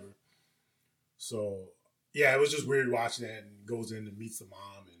 whatever. So, yeah, it was just weird watching that, and goes in and meets the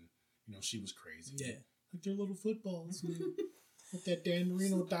mom, and, you know, she was crazy. Yeah. Like, they're little footballs. Like that Dan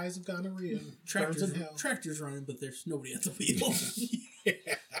Marino dies of gonorrhea and burns in hell. Tractor's running, but there's nobody at the wheel.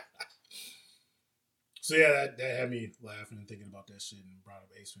 Yeah. So, yeah, that had me laughing and thinking about that shit and brought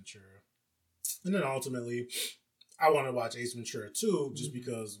up Ace Ventura. And then ultimately, I want to watch Ace Ventura 2 just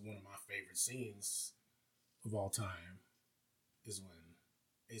because one of my favorite scenes of all time is when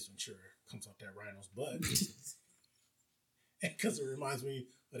Ace Ventura comes out that rhino's butt. And because it reminds me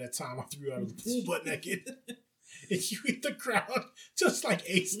of that time I threw out of the pool butt naked. And you hit the ground just like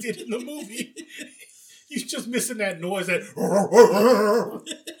Ace did in the movie. You're just missing that noise that...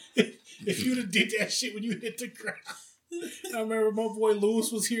 If you'd have did that shit when you hit the ground... I remember my boy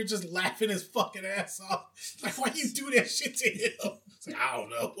Lewis was here just laughing his fucking ass off. Like, why you do that shit to him? It's like, I don't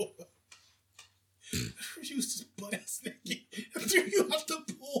know. You was just butt ass naked. I threw you out the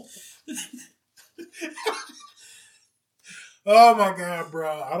pool. Oh my God,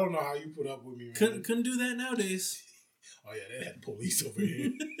 bro. I don't know how you put up with me, man. Couldn't do that nowadays. Oh yeah, they had police over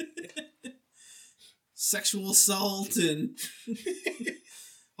here. Sexual assault and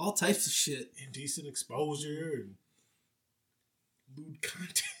all types of shit. Indecent exposure and lewd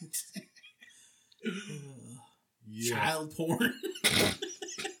content. Yeah. Child porn.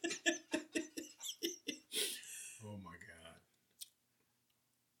 Oh my God.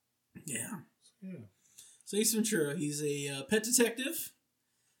 Yeah. Yeah. So Ace Ventura, he's a pet detective.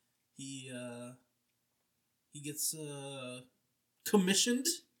 He gets commissioned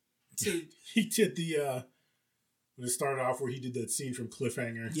to. He did the when it started off where he did that scene from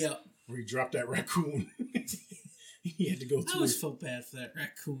Cliffhanger. Yeah. Where he dropped that raccoon. He had to go through. I always felt bad for that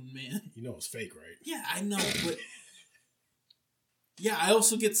raccoon, man. You know it's fake, right? Yeah, I know, but yeah, I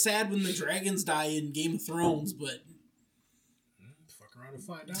also get sad when the dragons die in Game of Thrones, but fuck around and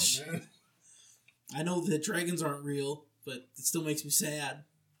find out, man. I know that dragons aren't real, but it still makes me sad.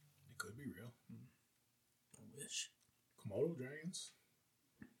 It could be real. I wish. Komodo dragons.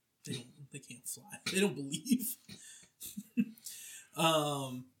 They can't fly. They don't believe.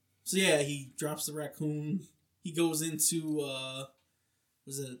 So yeah, he drops the raccoon. He goes into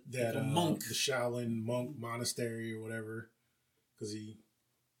was it that like a monk, the Shaolin monk monastery or whatever, because he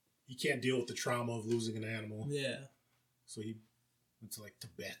can't deal with the trauma of losing an animal. Yeah. So he went to like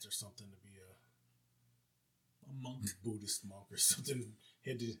Tibet or something to be a monk, Buddhist monk or something. He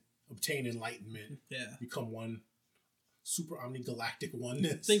had to obtain enlightenment. Yeah. Become one. Super omni-galactic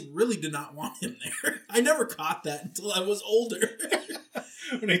oneness. They really did not want him there. I never caught that until I was older.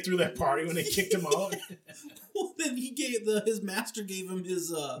 When they threw that party, when they kicked him out. Well, then his master gave him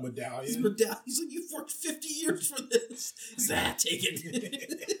his medallion. His medallion. He's like, "You've worked 50 years for this." He's like, take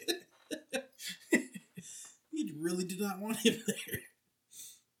it. He really did not want him there.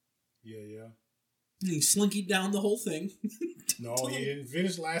 Yeah. And he slinkied down the whole thing. No, he didn't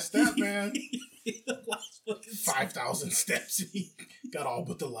finish last step, man. 5,000 steps. He got all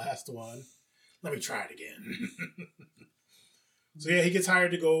but the last one. Let me try it again. So yeah, he gets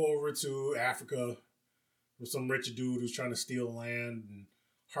hired to go over to Africa with some rich dude who's trying to steal land and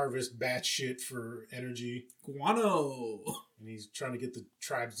harvest bat shit for energy. Guano. And he's trying to get the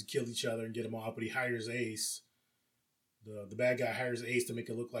tribes to kill each other and get them all, but he hires Ace. The bad guy hires Ace to make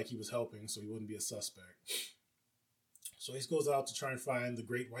it look like he was helping so he wouldn't be a suspect. So Ace goes out to try and find the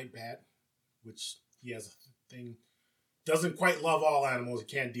great white bat, which he has a thing doesn't quite love all animals. He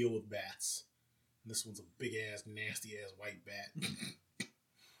can't deal with bats. And this one's a big ass, nasty ass white bat.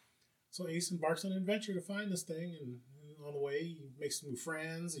 So Ace embarks on an adventure to find this thing, and on the way he makes some new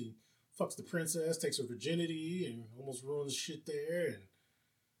friends. He fucks the princess, takes her virginity, and almost ruins shit there. And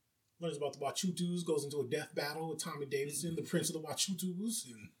learns about the Wachutus, goes into a death battle with Tommy Davidson, the prince of the Wachutus,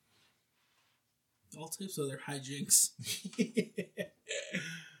 and all types of other hijinks.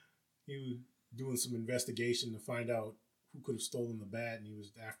 He was doing some investigation to find out who could have stolen the bat, and he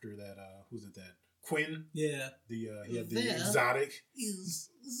was after that. Who's it? That Quinn. Yeah. He had the exotic. Is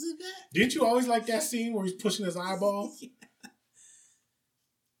it that? Didn't you always like that scene where he's pushing his eyeball? Yeah.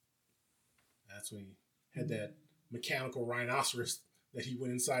 That's when he had that mechanical rhinoceros that he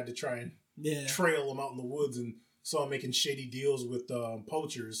went inside to try and Yeah. trail him out in the woods, and saw him making shady deals with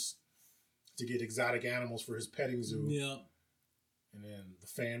poachers to get exotic animals for his petting zoo. Yeah. And then the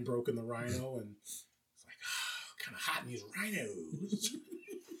fan broke in the rhino, and it's like, kind of hot in these rhinos.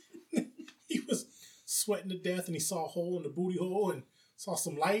 He was sweating to death, and he saw a hole in the booty hole and saw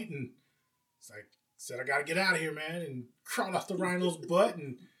some light, and it's like, said, I gotta get out of here, man, and crawled off the rhino's butt,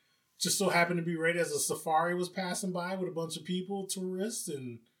 and just so happened to be right as a safari was passing by with a bunch of people, tourists,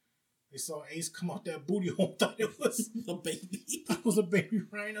 and they saw Ace come out that booty hole, thought it was a baby. It was a baby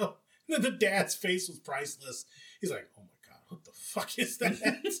rhino. And then the dad's face was priceless. He's like, oh my God, what the fuck is that?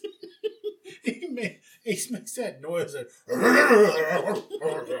 Ace makes that noise.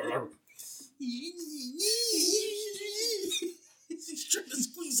 He's trying to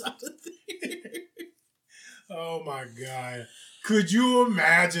squeeze out of there. Oh my God. Could you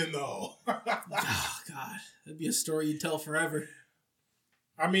imagine though? Oh God. That'd be a story you'd tell forever.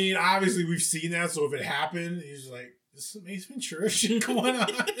 I mean, obviously we've seen that, so if it happened, he's like, this is some Ace Ventura shit going on.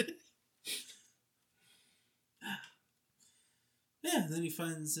 Yeah, then he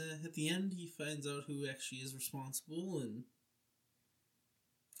finds, at the end, he finds out who actually is responsible and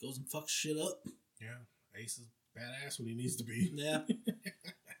goes and fucks shit up. Yeah, Ace is badass when he needs to be. Yeah.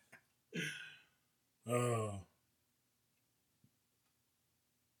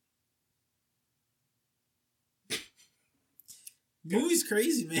 Movie's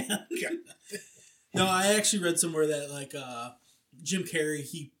crazy, man. No, I actually read somewhere that, like, Jim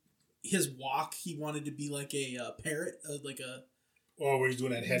Carrey, his walk, he wanted to be like a parrot, like a... Oh, where he's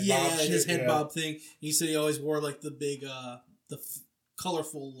doing that head bob Yeah, shit? his head bob thing. He said he always wore, like, the big,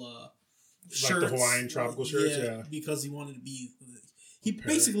 colorful shirts. Like the Hawaiian tropical shirts, yeah. Because he wanted to be... He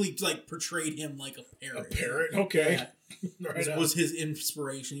basically, like, portrayed him like a parrot. A parrot? Okay. Yeah. Right was his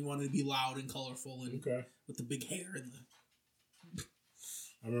inspiration. He wanted to be loud and colorful and with the big hair and the...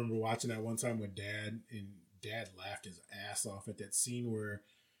 I remember watching that one time with Dad, and Dad laughed his ass off at that scene where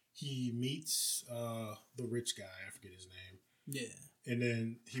he meets the rich guy. I forget his name. Yeah. And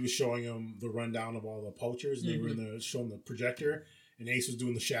then he was showing him the rundown of all the poachers, and they were showing the projector, and Ace was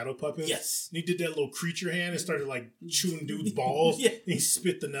doing the shadow puppets. Yes. And he did that little creature hand and started like chewing dude's balls. Yeah. And he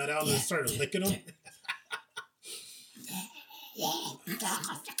spit the nut out and started licking them.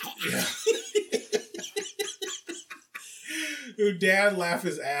 Yeah. Dude, Dad laughed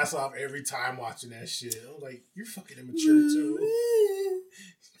his ass off every time watching that shit. I was like, you're fucking immature too.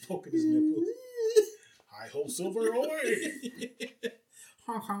 He's poking his nipples. High ho silver away.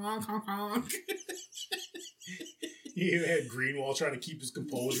 Honk, honk, honk, honk. He even had Greenwald trying to keep his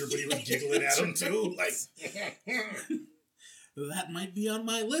composure, but he was giggling at him too. Like, that might be on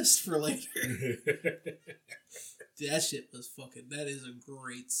my list for later. That shit was fucking... That is a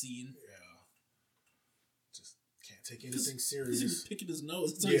great scene. Yeah. Just can't take anything serious. He was picking his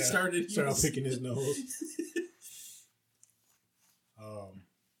nose. That's how he started. Started out picking his nose. I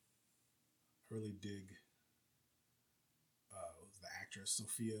really dig the actress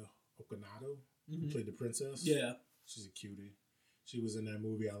Sophia Okinato who played the princess. Yeah. She's a cutie. She was in that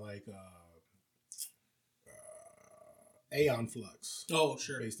movie I like, Aeon Flux. Oh,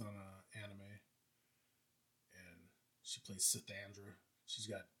 sure. Based on anime. And she plays Sithandra.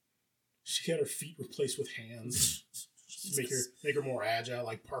 She had her feet replaced with hands. make her more agile,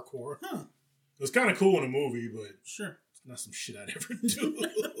 like parkour. Huh. It was kind of cool in a movie, but sure, it's not some shit I'd ever do.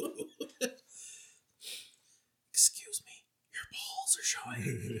 Excuse me, your balls are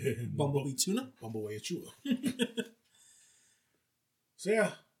showing. Bumblebee tuna? Bumblebee tuna. So yeah,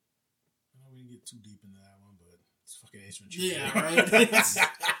 I know we didn't get too deep into that one, but it's fucking Ace Ventura. Yeah, right.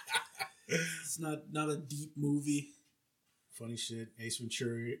 It's not a deep movie. Funny shit. Ace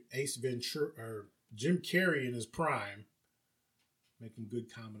Ventura, or Jim Carrey in his prime, making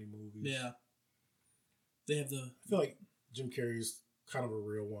good comedy movies. Yeah. They have I feel like Jim Carrey's kind of a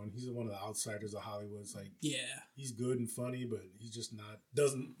real one. He's one of the outsiders of Hollywood. It's like, he's good and funny, but he's just he's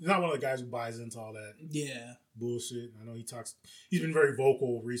not one of the guys who buys into all that bullshit. I know he's been very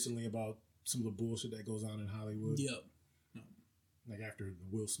vocal recently about some of the bullshit that goes on in Hollywood. Yep. Like after the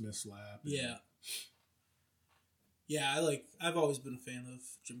Will Smith slap. Yeah. Yeah, I've always been a fan of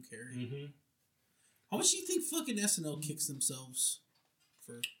Jim Carrey. Mm-hmm. How much do you think fucking SNL kicks themselves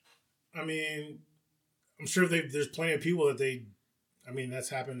for? I mean, I'm sure there's plenty of people that that's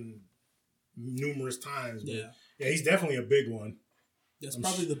happened numerous times. But yeah, he's definitely a big one. That's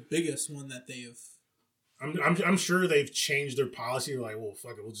probably the biggest one that they have. I'm sure they've changed their policy. They're like, well,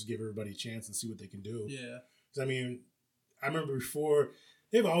 fuck it, we'll just give everybody a chance and see what they can do. Yeah. 'Cause, I mean, I remember before,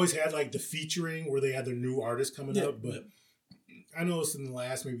 they've always had like the featuring where they had their new artists coming up, but I noticed in the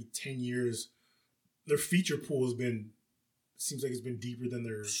last maybe 10 years, their feature pool seems like it's been deeper than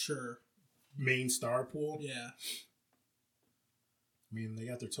their main star pool. Yeah. I mean, they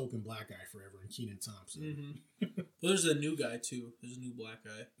got their token black guy forever in Kenan Thompson. Mm-hmm. Well, there's a new guy too. There's a new black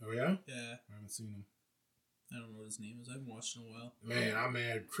guy. Oh yeah? Yeah. I haven't seen him. I don't know what his name is. I haven't watched in a while. Man, I'm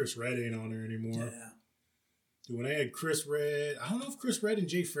mad Chris Redd ain't on there anymore. Yeah. Dude, when they had Chris Redd, I don't know if Chris Redd and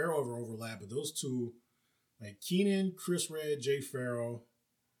Jay Farrell ever overlap, but those two, like Kenan, Chris Redd, Jay Farrell,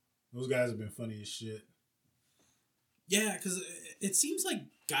 those guys have been funny as shit. Yeah, because it seems like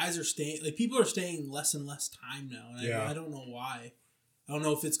guys are people are staying less and less time now, and I don't know why. I don't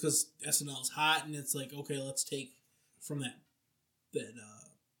know if it's because SNL's hot and it's like, okay, let's take from that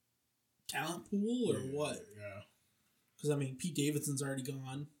talent pool or what? Yeah. Because, I mean, Pete Davidson's already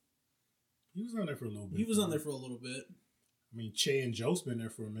gone. He was on there for a little bit. I mean, Che and Joe's been there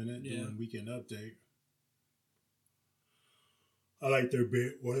for a minute doing Weekend Update. I like their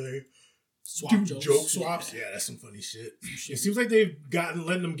bit where they joke swaps. Yeah, that's some funny shit. It seems like they've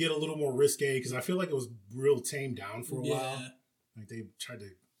letting them get a little more risque because I feel like it was real tamed down for a while. Like they tried to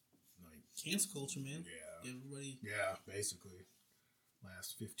cancel culture, man. Yeah. Everybody. Yeah, basically.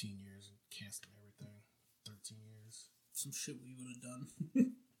 Last 15 years canceling everything. 13 years. Some shit we would have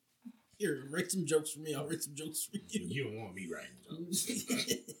done. Here, write some jokes for me. I'll write some jokes for you. You don't want me writing jokes.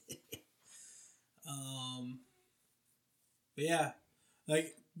 But yeah,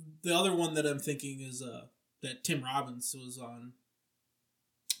 like the other one that I'm thinking is that Tim Robbins was on.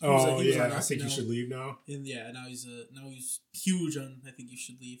 I think you should leave now. And now he's huge on I think you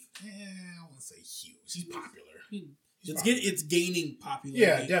should leave. Yeah, I won't say huge. He's popular. It's gaining popularity.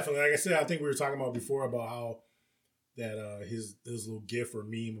 Yeah, definitely. Like I said, I think we were talking about before about how that his little gif or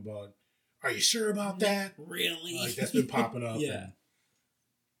meme about, are you sure about that? Really? Like that's been popping up. Yeah. And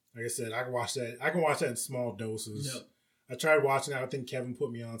like I said, I can watch that. I can watch that in small doses. Yep. I tried watching that. I think Kevin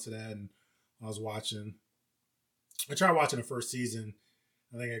put me onto that, and I tried watching the first season.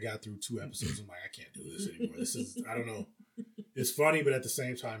 I think I got through 2 episodes. I'm like, I can't do this anymore. This is, I don't know. It's funny, but at the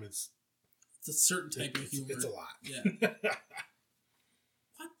same time, it's a certain type of humor. It's a lot. Yeah.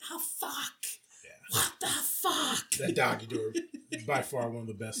 What the fuck? Yeah. What the fuck? That doggy door is by far one of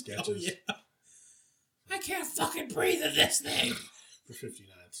the best sketches. Oh, yeah. I can't fucking breathe in this thing. For 59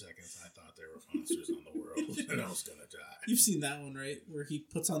 seconds, I thought there were monsters on the world, and I was gonna die. You've seen that one, right? Where he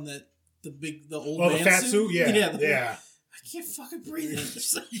puts on the old man the fat suit? Yeah. Yeah. I can't fucking breathe in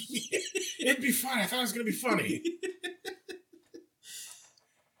this thing. It'd be fun. I thought it was gonna be funny.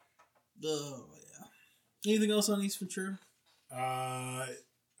 Oh, yeah. Anything else on Ace Ventura? I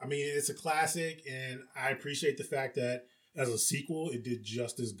mean, it's a classic, and I appreciate the fact that as a sequel, it did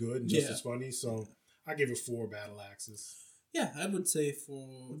just as good and just as funny. So I give it 4 battle axes. Yeah, I would say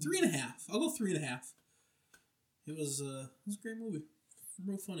for 3.5. I'll go 3.5. It was a great movie.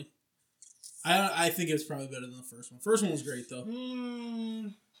 Real funny. I think it was probably better than the first one. First one was great, though.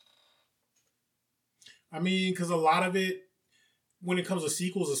 I mean, because a lot of it, when it comes to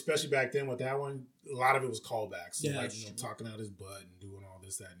sequels, especially back then with that one, a lot of it was callbacks. So talking out his butt and doing all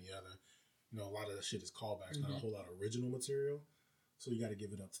this, that, and the other. A lot of that shit is callbacks, not a whole lot of original material. So you got to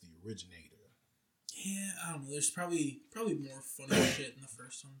give it up to the originator. Yeah, I don't know. There's probably more funny shit in the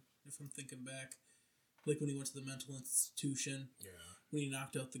first one, if I'm thinking back. Like when he went to the mental institution. Yeah. When he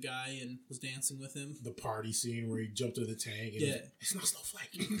knocked out the guy and was dancing with him. The party scene where he jumped to the tank. And it's not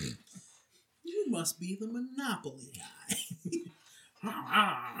Snowflake. You must be the Monopoly guy.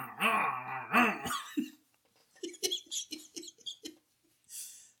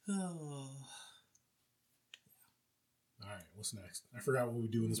 Oh. All right, what's next? I forgot what we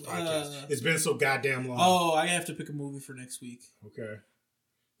do in this podcast. It's been so goddamn long. Oh, I have to pick a movie for next week. Okay.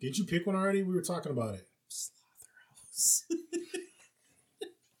 Didn't you pick one already? We were talking about it. Slaughterhouse.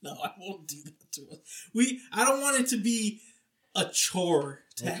 No, I won't do that to us. I don't want it to be a chore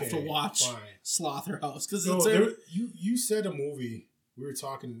to have to watch Slaughterhouse because you said a movie We were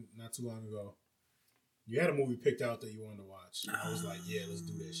talking not too long ago. You had a movie picked out that you wanted to watch. And I was like, yeah, let's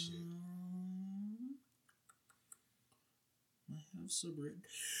do that shit. I have some written.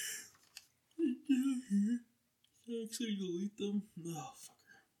 I actually delete them. Oh,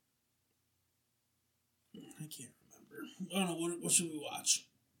 fucker. I can't remember. I don't know. What should we watch?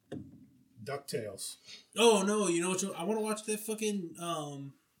 DuckTales. Oh, no. You know what? I want to watch that fucking,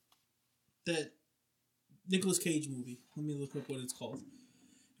 that Nicolas Cage movie. Let me look up what it's called.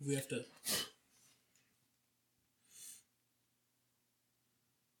 If we have to...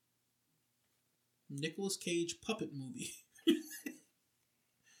 Nicolas Cage puppet movie.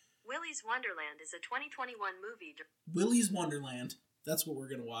 Willy's Wonderland is a 2021 movie. Willy's Wonderland. That's what we're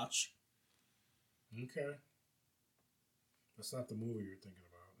going to watch. Okay. That's not the movie you're thinking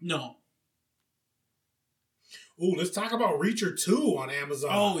about. No. Ooh, let's talk about Reacher 2 on Amazon.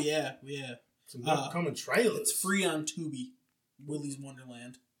 Oh, yeah. Yeah. Some upcoming trailers. It's free on Tubi. Willy's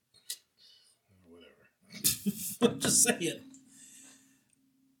Wonderland. Whatever. I'm just saying.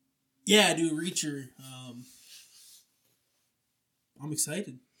 Yeah, dude, Reacher. I'm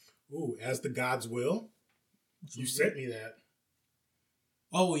excited. Ooh, As the Gods Will. You sent me that.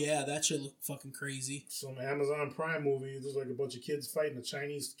 Oh, yeah, that should look fucking crazy. Some Amazon Prime movie. There's like a bunch of kids fighting a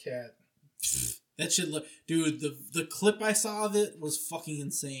Chinese cat. That should look... Dude, the clip I saw of it was fucking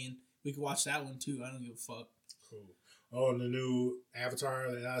insane. We could watch that one, too. I don't give a fuck. Cool. Oh, and the new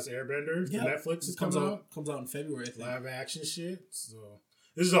Avatar, The Last Airbender, yep. Netflix is comes coming out. Comes out in February, I think. Live action shit. So,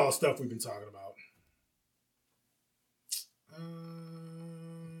 this is all stuff we've been talking about.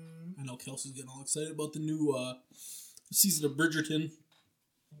 I know Kelsey's getting all excited about the new season of Bridgerton.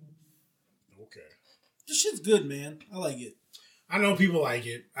 Okay. This shit's good, man. I like it. I know people like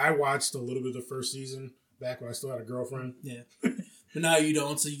it. I watched a little bit of the first season back when I still had a girlfriend. Yeah. But now you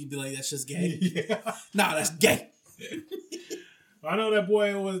don't, so you can be like, that's just gay. Yeah. Nah, that's gay. I know that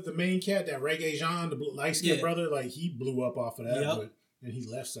boy was the main cat, that Reggae Jean, the light-skinned brother. Like, he blew up off of that. Yep. But, and he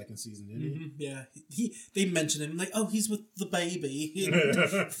left second season, didn't he? Yeah. They mentioned him, like, oh, he's with the baby.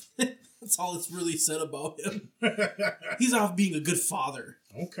 That's all it's really said about him. He's off being a good father.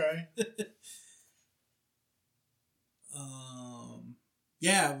 Okay.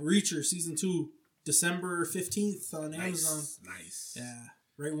 Yeah, Reacher season 2, December 15th on Amazon. Nice. Yeah,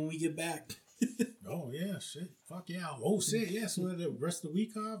 right when we get back. Oh yeah, shit. Fuck yeah. Oh shit, yeah. So the rest of the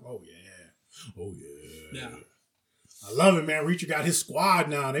week off. Oh yeah. Oh yeah. Yeah. I love it, man. Reacher got his squad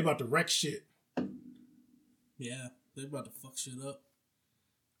now. They about to wreck shit. Yeah, they're about to fuck shit up.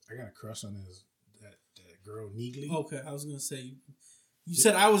 I got a crush on that girl Neegly. Okay, I was gonna say. You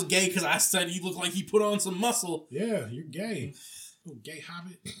said I was gay because I said you look like you put on some muscle. Yeah, you're gay. Oh, gay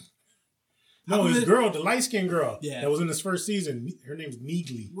hobbit. No, his girl, the light-skinned girl. Yeah. That was in this first season. Her name's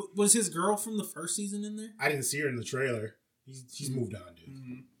Neegly. Was his girl from the first season in there? I didn't see her in the trailer. He's moved on, dude.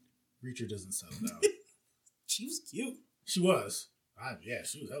 Mm-hmm. Reacher doesn't settle down. She was cute. She was. Yeah,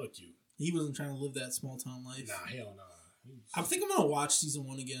 she was hella cute. He wasn't trying to live that small-town life. Nah, hell nah. I think I'm going to watch season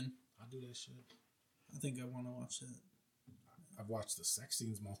 1 again. I'll do that shit. I think I want to watch that. I've watched the sex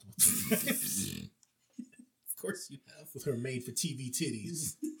scenes multiple times. Of course you have. With her made-for-TV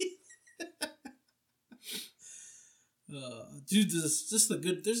titties. Dude,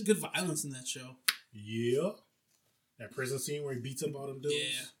 there's good violence in that show. Yeah. That prison scene where he beats up all them dudes.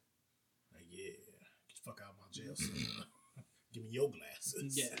 Yeah. Like, yeah. Get the fuck out of my jail cell. Give me your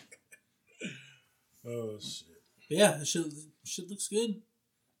glasses. Yeah. Oh, shit. But yeah, the shit looks good.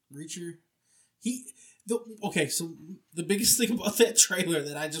 Reacher. Okay, so the biggest thing about that trailer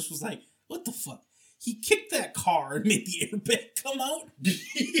that I just was like, what the fuck? He kicked that car and made the airbag come out? Yeah.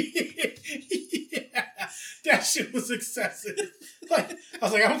 That shit was excessive. Like, I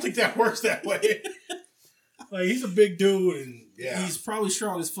was like, I don't think that works that way. Like, he's a big dude, and yeah. He's probably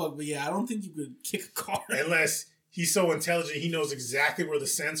strong as fuck, but yeah, I don't think you could kick a car. Unless he's so intelligent, he knows exactly where the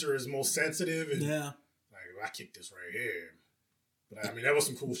sensor is most sensitive. And yeah. Like, I kicked this right here. But I mean, that was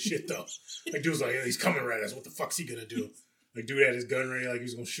some cool shit, though. Like, dude was like, yeah, he's coming right at us. What the fuck's he gonna do? Like, dude had his gun ready, like he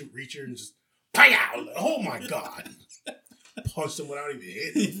was gonna shoot Reacher, and just, pow! Oh my god. Punched him without even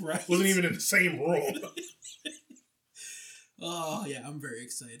hitting him. Right. Wasn't even in the same room. Oh, yeah, I'm very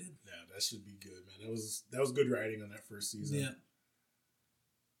excited. Yeah, that should be good, man. That was good writing on that first season. Yeah.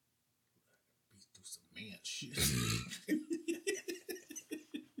 Do some man shit.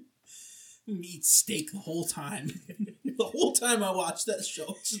 Eat steak the whole time. The whole time I watched that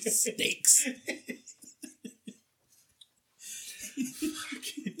show, just steaks.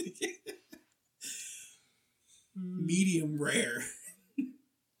 Medium rare.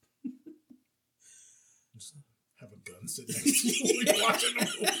 Just have a gun sit next to you when you're watching a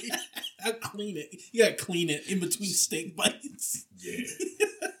movie. I'll clean it. You gotta clean it in between steak bites. Yeah.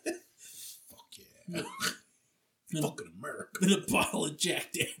 Fucking America. And a bottle of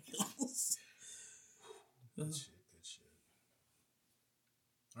Jack Daniels. Good shit.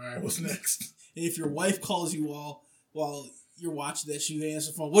 All right, what's next? And if your wife calls you while you're watching that, you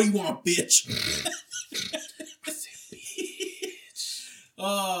answer the phone. What do you want, bitch? I said bitch.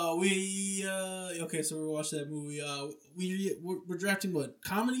 Okay, so we watched that movie. We're drafting what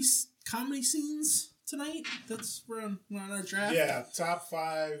comedy scenes tonight. That's we're on our draft. Yeah, top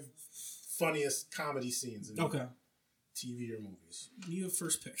 5 funniest comedy scenes in Okay. TV or movies. You have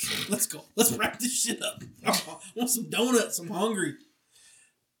first pick. Let's go. Let's wrap this shit up. I want some donuts. I'm hungry.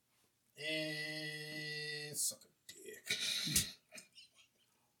 And suck a dick.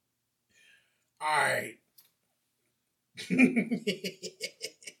 Alright.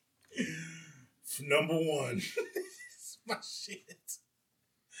 Number 1. It's my shit.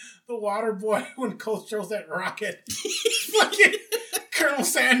 The water boy when Coach throws that rocket. Fucking Colonel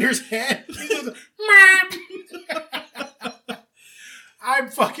Sanders' head. He goes, I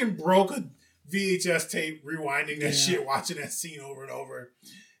fucking broke a VHS tape rewinding that shit, watching that scene over and over.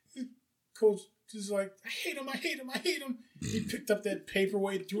 Coach just like, I hate him. He picked up that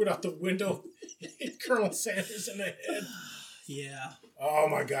paperweight, threw it out the window, hit Colonel Sanders in the head. Yeah. Oh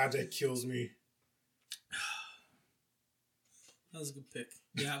my God, that kills me. That was a good pick.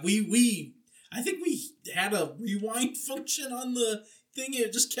 Yeah, I think we had a rewind function on the thing.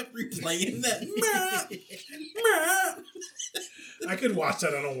 It just kept replaying that. I could watch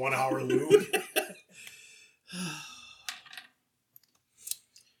that on a 1 hour loop.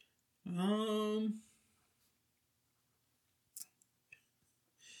 I'm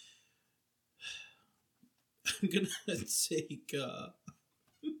gonna take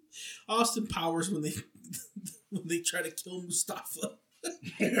Austin Powers when they try to kill Mustafa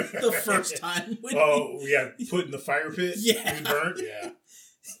the first time. Put in the fire pit. Yeah, and burnt.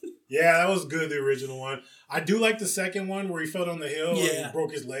 Yeah, that was good. The original one. I do like the second one where he fell down the hill and he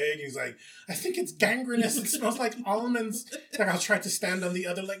broke his leg. And he's like, I think it's gangrenous. It smells like almonds. Like I'll try to stand on the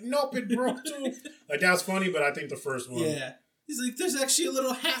other leg. Nope, it broke too. Like that was funny, but I think the first one. Yeah. He's like, there's actually a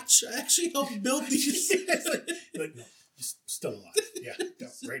little hatch. I actually helped build these. like, no, he's still alive. Yeah,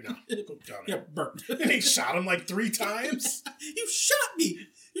 right now. Go down there. Yeah, burnt. And he shot him like 3 times. You shot me.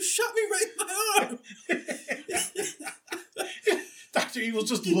 You shot me right in my arm. Dr. Evil's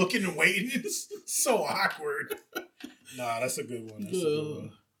just looking and waiting. It's so awkward. Nah, that's a good one. That's a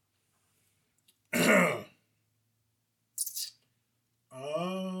good one.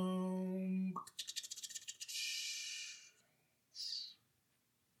 All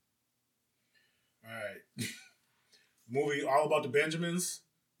right. Movie All About the Benjamins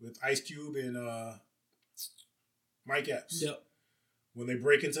with Ice Cube and Mike Epps. Yep. When they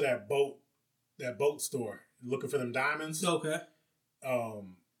break into that boat store looking for them diamonds. Okay.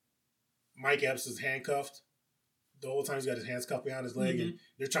 Mike Epps is handcuffed. The whole time he's got his hands cuffed behind his leg, and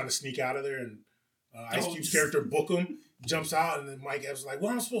they're trying to sneak out of there. And Ice Cube's character Bookham jumps out, and then Mike Epps is like, "What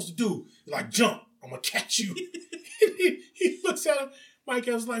am I supposed to do?" He's like, "Jump! I'm gonna catch you." he looks at him. Mike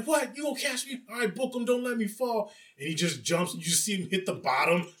Epps is like, "What? You gonna catch me? All right, Bookham, don't let me fall." And he just jumps. And you just see him hit the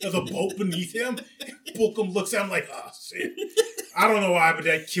bottom of the boat beneath him. Bookham looks at him like, "Oh shit!" I don't know why, but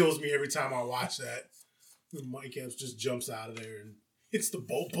that kills me every time I watch that. Mike Epps just jumps out of there and hits the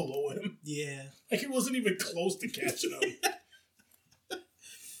boat below him. Yeah. Like he wasn't even close to catching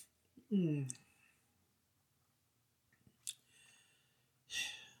him.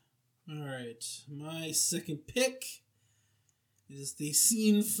 All right. My second pick is the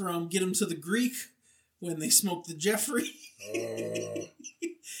scene from Get Him to the Greek when they smoke the Jeffrey.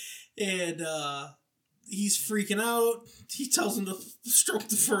 And he's freaking out. He tells him to stroke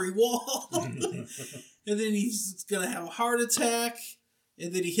the furry wall. And then he's going to have a heart attack.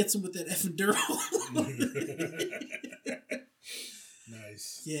 And then he hits him with that epidural.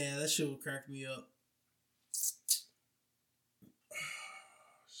 Nice. Yeah, that shit will crack me up.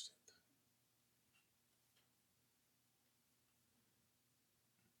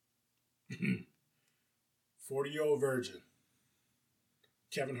 Oh, 40-year-old virgin.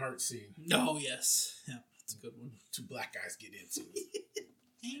 Kevin Hart scene. Oh, yes. Yeah, that's a good one. 2 black guys get into it.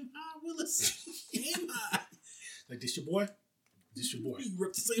 Aim high, Willis. Aim high. Like, this your boy? This your boy. You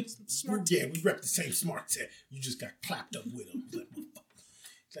rep the same smart Yeah, we rep the same smart tech. You just got clapped up with him.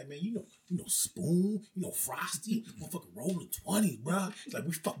 It's like, man, you know Spoon, you know Frosty, motherfucking rolling 20s, bro. It's like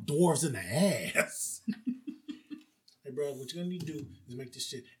we fuck dwarves in the ass. Hey, bro, what you're gonna need to do is make this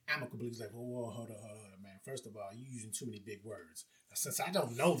shit amicable. He's like, whoa, hold on, man. First of all, you using too many big words. Now, since I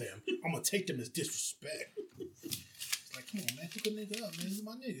don't know them, I'm gonna take them as disrespect. It's like, come on, man, pick a nigga up, man. You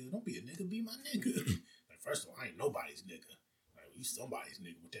my nigga. Don't be a nigga, be my nigga. Like, first of all, I ain't nobody's nigga. Like, you somebody's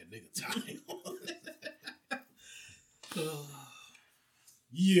nigga with that nigga tie on.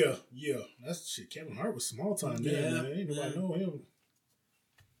 Yeah. That's shit. Kevin Hart was small time there, Yeah, man. Ain't nobody know him.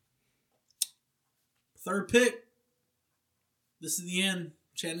 Third pick. This is the end.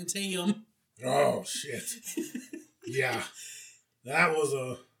 Channing Tatum. Oh shit. Yeah. That was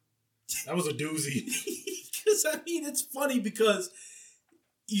a doozy. Because I mean, it's funny because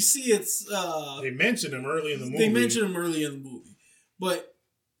you see, it's they mentioned him early in the movie. But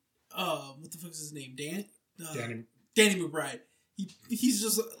what the fuck is his name? Danny McBride. He's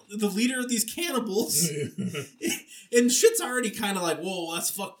just the leader of these cannibals, and shit's already kind of like, whoa, that's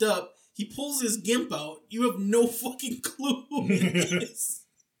fucked up. He pulls his gimp out. You have no fucking clue who it is.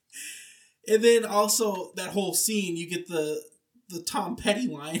 And then also that whole scene, you get the Tom Petty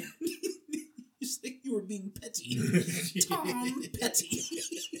line. You think you were being petty. Tom Petty.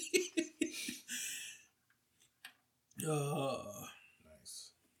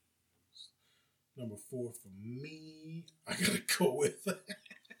 Nice. Number 4 for me. I gotta go with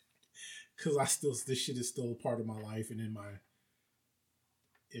because this shit is still a part of my life and in my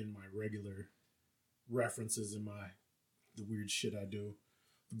regular references in the weird shit I do.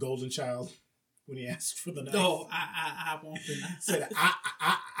 The Golden Child, when he asked for the knife. Oh, I want the knife. Said,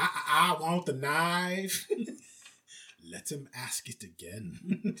 I want the knife. Let him ask it again.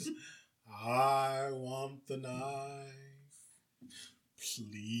 I want the knife.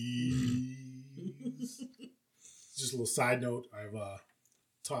 Please. Just a little side note. I've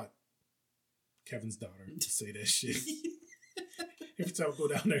taught Kevin's daughter to say that shit. Every time I go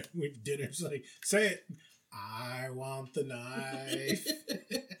down there with dinner, it's like, say it. I want the knife.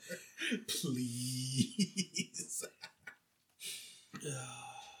 Please.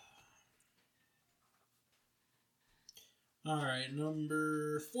 All right,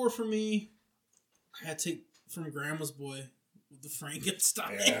 number 4 for me. I had to take from Grandma's Boy with the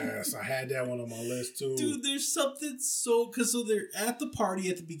Frankenstein. Yes, I had that one on my list too. Dude, there's something so they're at the party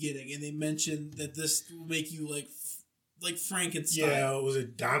at the beginning and they mentioned that this will make you like Frankenstein. Yeah, was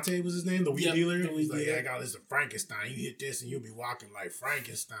it Dante was his name? The weed dealer? The weed He's like, dealer. yeah, I got this to Frankenstein. You hit this and you'll be walking like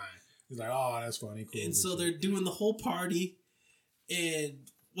Frankenstein. He's like, oh, that's funny. Cool. And so they're doing the whole party and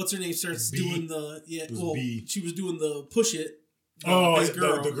what's her name starts B. doing the B. she was doing the push it.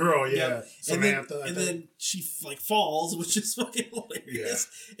 The girl, yeah. Yep. Samantha. And then she like falls, which is fucking hilarious.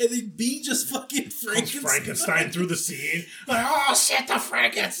 Yeah. And then B just fucking Frankenstein through the scene. Like, oh shit, the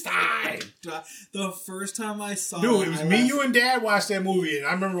Frankenstein. The first time I saw it was me, you, and Dad watched that movie, and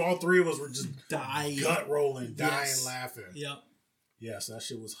I remember all three of us were just dying, gut rolling, dying, laughing. Yep. Yes, that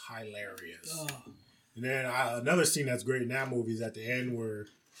shit was hilarious. Oh. And then another scene that's great in that movie is at the end where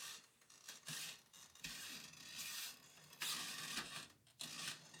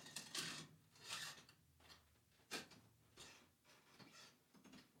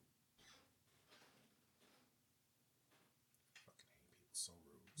so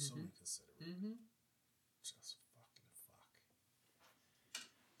rude, so inconsiderate. Just fucking fuck.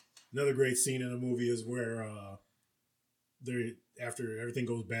 Another great scene in the movie is where they're after everything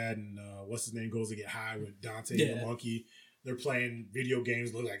goes bad and what's his name goes to get high with Dante and the monkey. They're playing video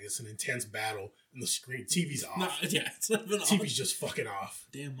games. Look like it's an intense battle, and the screen TV's off. It's not even TV's off. just fucking off.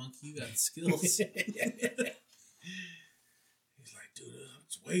 Damn monkey, you got skills. He's like, dude,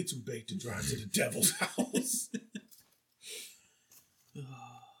 it's way too big to drive to the devil's house. Alright,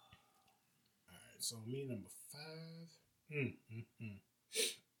 so me number 5.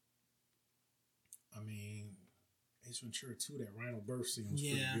 I mean, Ace Ventura 2, that Rhino birth scene was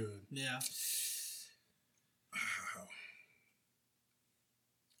pretty good. Yeah.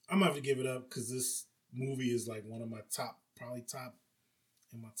 I'm gonna have to give it up because this movie is like one of my top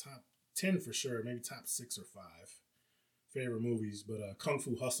 10 for sure, maybe top 6 or 5 favorite movies. But Kung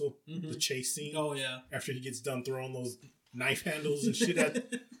Fu Hustle, the chase scene. Oh yeah. After he gets done throwing those knife handles and shit at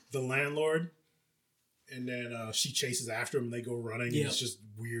the landlord, and then she chases after him. And they go running. And it's just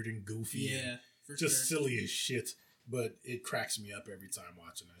weird and goofy. Yeah, for just silly as shit. But it cracks me up every time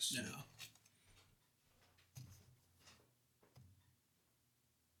watching that shit. No.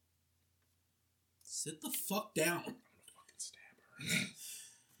 Sit the fuck down. I'm gonna fucking stab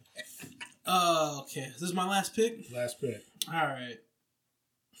her. Okay, this is my last pick. Last pick. All right.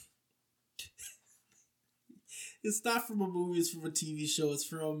 It's not from a movie. It's from a TV show. It's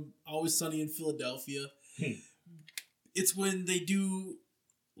from Always Sunny in Philadelphia. It's when they do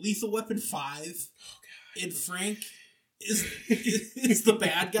Lethal Weapon 5, and Frank is the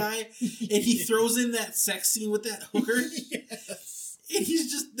bad guy, and he throws in that sex scene with that hooker. Yes. And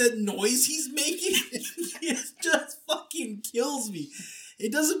he's just, the noise he's making, it just fucking kills me.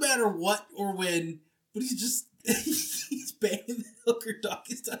 It doesn't matter what or when, but he's banging the hooker dog.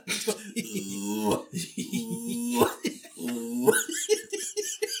 He's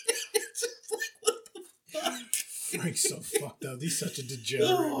It's just like, what the fuck? Frank's so fucked up. He's such a degenerate,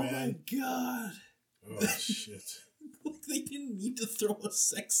 Oh man. my god. Oh, shit. Like, they didn't need to throw a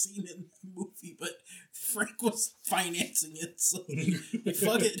sex scene in the movie, but Frank was financing it, so like,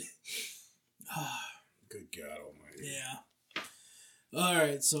 fuck it. Good God almighty. Yeah.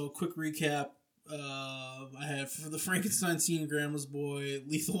 Alright, so quick recap. I had for the Frankenstein scene, Grandma's Boy,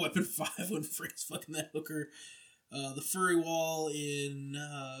 Lethal Weapon 5 when Frank's fucking that hooker, the furry wall in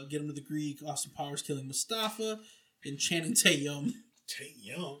Get Him to the Greek, Austin Powers killing Mustafa, and Channing Tatum.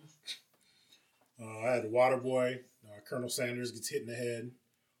 Tatum. I had Waterboy, Colonel Sanders gets hit in the head.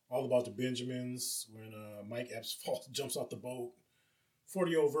 All About the Benjamins when Mike Epps jumps off the boat.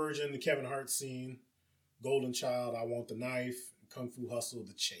 40-Year-Old Virgin, the Kevin Hart scene. Golden Child, I Want the Knife. Kung Fu Hustle,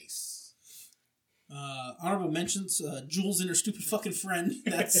 The Chase. Honorable mentions, Jules and her stupid fucking friend,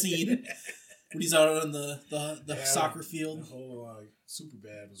 that scene when he's out on the soccer field. The whole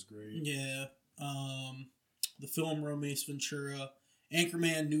Superbad was great. Yeah. The film Ace Ventura,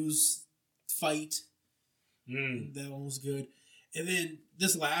 Anchorman news fight. That one was good. And then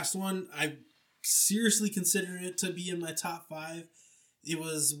this last one, I seriously considered it to be in my top 5. It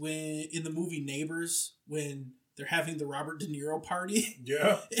was when in the movie Neighbors when they're having the Robert De Niro party.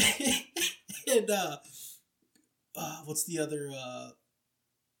 Yeah. And what's the other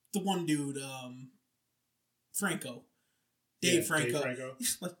the one dude, Franco. Dave Franco.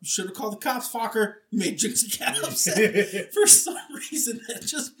 He's like, you should have called the cops, fucker. You made Jinxie Cat upset. For some reason, that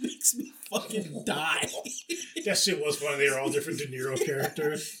just makes me fucking die. That shit was funny. They were all different De Niro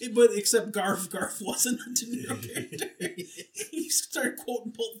characters. But except Garf wasn't a De Niro character. He started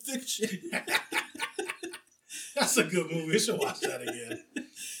quoting Pulp Fiction. That's a good movie. We should watch that again.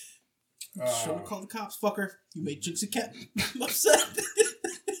 Should have called the cops, fucker. You made Jinxie Cat upset.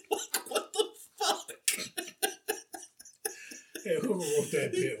 Like, what the fuck? Yeah, whoever wrote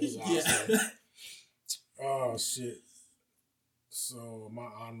that bit was awesome. Yeah. Oh, shit. So, my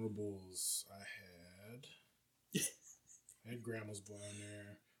honorables, I had Grandma's Boy on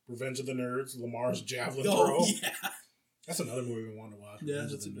there. Revenge of the Nerds, Lamar's Javelin Throw. Yeah. That's another movie we want to watch. Yeah,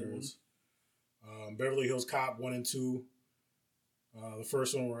 Revenge that's of the a good Nerds. Beverly Hills Cop 1 and 2. The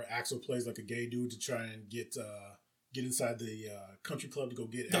first one where Axel plays like a gay dude to try and get inside the country club to go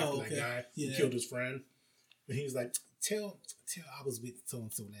get after that guy who killed his friend. And he's like, tell I was with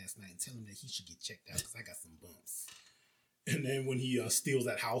so-and-so last night and tell him that he should get checked out because I got some bumps. And then when he steals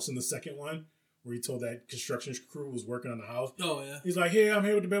that house in the second one, where he told that construction crew was working on the house. Oh, yeah. He's like, hey, I'm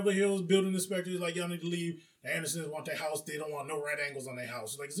here with the Beverly Hills building inspector. He's like, y'all need to leave. The Andersons want their house. They don't want no right angles on their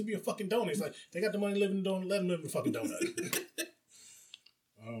house. He's like, this be a fucking donut. He's like, they got the money living in the donut. Let them live in the fucking donut.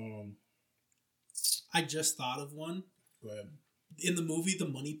 I just thought of one. Go ahead. In the movie The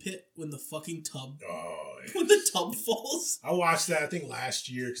Money Pit, when the fucking tub... Oh, yeah. When the tub falls. I watched that, I think, last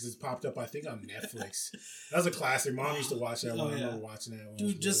year because it's popped up, I think, on Netflix. That was a classic. Mom used to watch that one. I remember watching that one.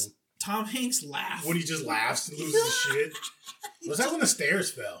 Dude, just Tom Hanks laughed. When he just laughs and loses his shit. Was that when the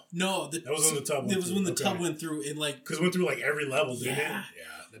stairs fell? No. That was when the tub went through. It was when the tub went through. And like, because it went through like every level, didn't it? Yeah.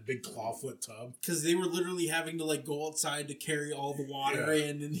 The big clawfoot tub. Because they were literally having to like go outside to carry all the water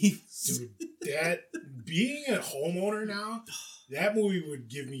in. And he was... Dude, that... Being a homeowner now, that movie would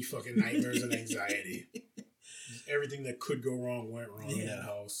give me fucking nightmares and anxiety. Everything that could go wrong went wrong in that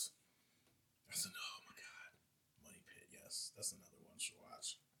house. Oh my god, Money Pit. Yes, that's another one to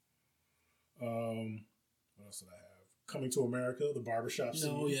watch. What else did I have? Coming to America, the barbershop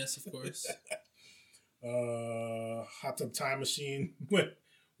scene. No, yes, of course. Hot Tub Time Machine. When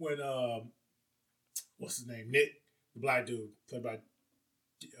what's his name? Nick, the black dude, played by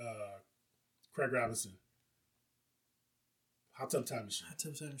Craig Robinson. Hot Tub Time Machine. Hot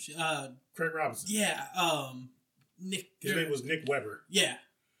Tub Time Machine. Craig Robinson. Yeah. Nick. His name was Nick Weber. Yeah.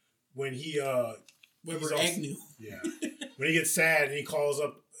 When he Weber Agnew. Yeah. When he gets sad and he calls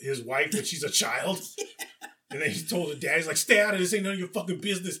up his wife when she's a child, and then he told her dad, he's like, "Stay out of this. Ain't none of your fucking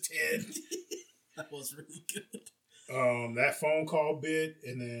business, Ted." That was really good. That phone call bit,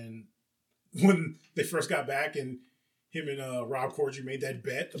 and then when they first got back and him and Rob Corddry made that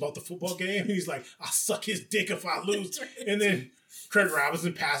bet about the football game. He's like, I'll suck his dick if I lose. Right. And then Craig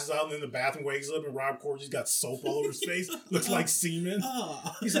Robinson passes out and in the bathroom wakes up and Rob Corddry's got soap all over his face. Looks like semen.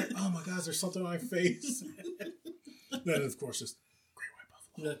 He's like, oh my God, is there something on my face? Then, of course, just Great White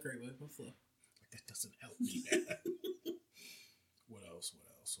Buffalo. Yeah, Great White Buffalo. Like, that doesn't help me, man. What else?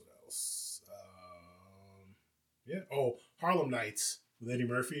 Yeah. Oh, Harlem Nights with Eddie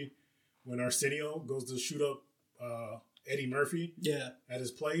Murphy. When Arsenio goes to shoot up Eddie Murphy at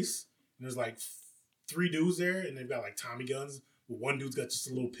his place. And there's like 3 dudes there and they've got like Tommy guns. But one dude's got just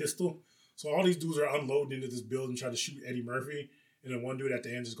a little pistol. So all these dudes are unloading into this building, trying to shoot Eddie Murphy, and then one dude at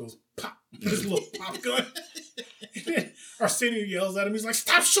the end just goes pop, this little pop gun. Arsenio yells at him. He's like,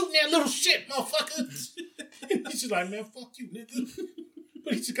 "Stop shooting that little shit, motherfucker!" And he's just like, "Man, fuck you, nigga."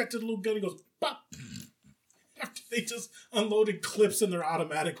 But he just got to the little gun. He goes pop. After they just unloaded clips in their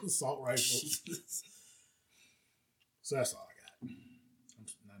automatic assault rifles. So that's all I got.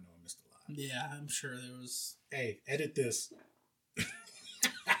 I know I missed a lot. Yeah, I'm sure there was. Hey, edit this.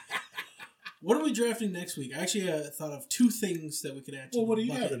 What are we drafting next week? I actually thought of 2 things that we could add to. Well, what do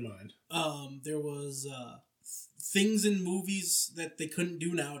you have in mind? There was things in movies that they couldn't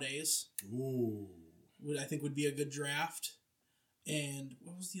do nowadays. Ooh. I think would be a good draft. And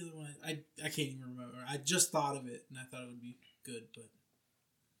what was the other one? I can't even remember. I just thought of it, and I thought it would be good, but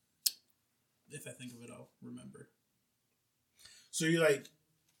if I think of it, I'll remember. So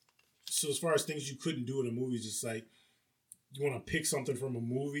so as far as things you couldn't do in a movie, just like, you want to pick something from a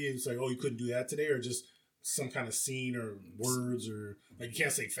movie and it's like, oh, you couldn't do that today, or just some kind of scene or words, or like you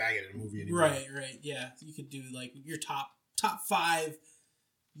can't say faggot in a movie anymore. Right, yeah. You could do like your top 5.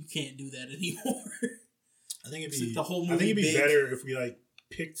 You can't do that anymore. I think it'd It's be like the whole movie. I think it'd be big. better if we like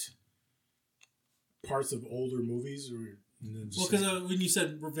picked parts of older movies, or and then just because when you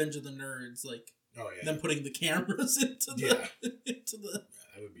said Revenge of the Nerds, like them putting the cameras into the into the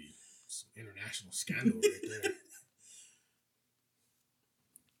that would be some international scandal right there.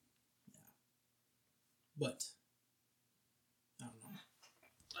 But I don't know.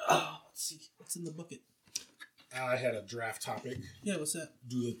 Oh, let's see what's in the bucket. I had a draft topic. Yeah, what's that?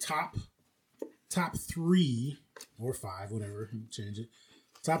 Do the top 3 or 5, whatever, you can change it.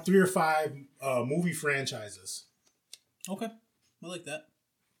 Top 3 or 5 movie franchises. Okay, I like that.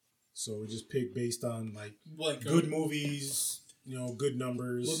 So we just pick based on like good movies, good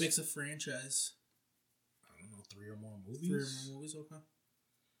numbers. What makes a franchise? I don't know, 3 or more movies. 3 or more movies, okay.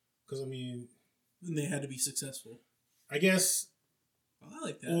 Because I mean, and they had to be successful. I guess. Oh, I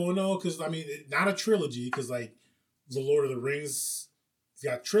like that. Well, no, because I mean, not a trilogy. Because like the Lord of the Rings, it's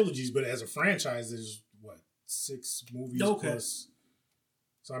got trilogies, but as a franchise, there's 6 movies plus.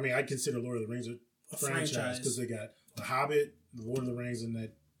 So I mean, I consider Lord of the Rings a franchise because they got The Hobbit, The Lord of the Rings, and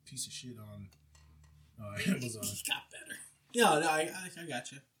that piece of shit on Amazon. He got better. Yeah, no, I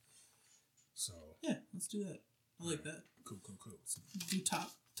got you. So yeah, let's do that. I like that. Cool. Do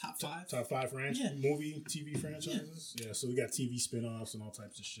top 5. Top 5 franchises, movie, TV franchises. Yeah, so we got TV spinoffs and all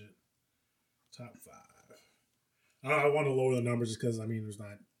types of shit. Top 5. I want to lower the numbers just because I mean, there's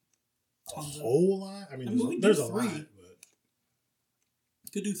not a whole lot. I mean, there's a lot, but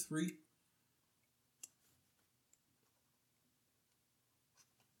could do 3.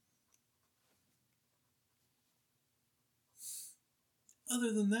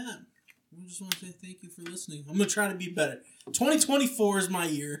 Other than that, we just want to say thank you for listening. I'm gonna try to be better. 2024 is my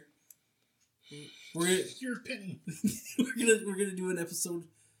year. You're a penny. we're gonna do an episode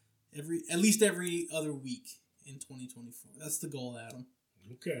at least every other week in 2024. That's the goal, Adam.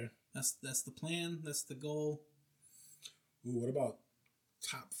 Okay. That's the plan. That's the goal. Ooh, what about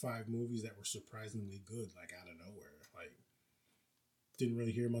top 5 movies that were surprisingly good, like out of nowhere? Like, didn't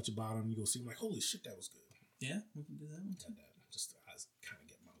really hear much about them. You go see them, like, holy shit, that was good. Yeah, we can do that one too. Just I kind of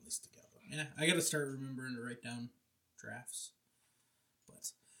get my list together. Yeah, I got to start remembering to write down drafts.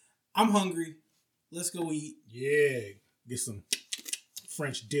 But I'm hungry. Let's go eat. Yeah, get some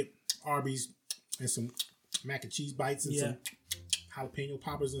French dip, Arby's, and some mac and cheese bites, and some jalapeno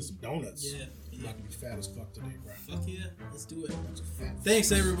poppers, and some donuts. Yeah. I'm about to be fat as fuck today, bro. Fuck yeah, let's do it.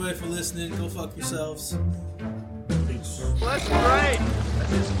 Thanks everybody for listening. Go fuck yourselves. Peace. Well, that's great.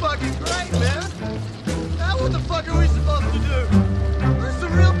 That's just fucking great, man. Now what the fuck are we supposed to do?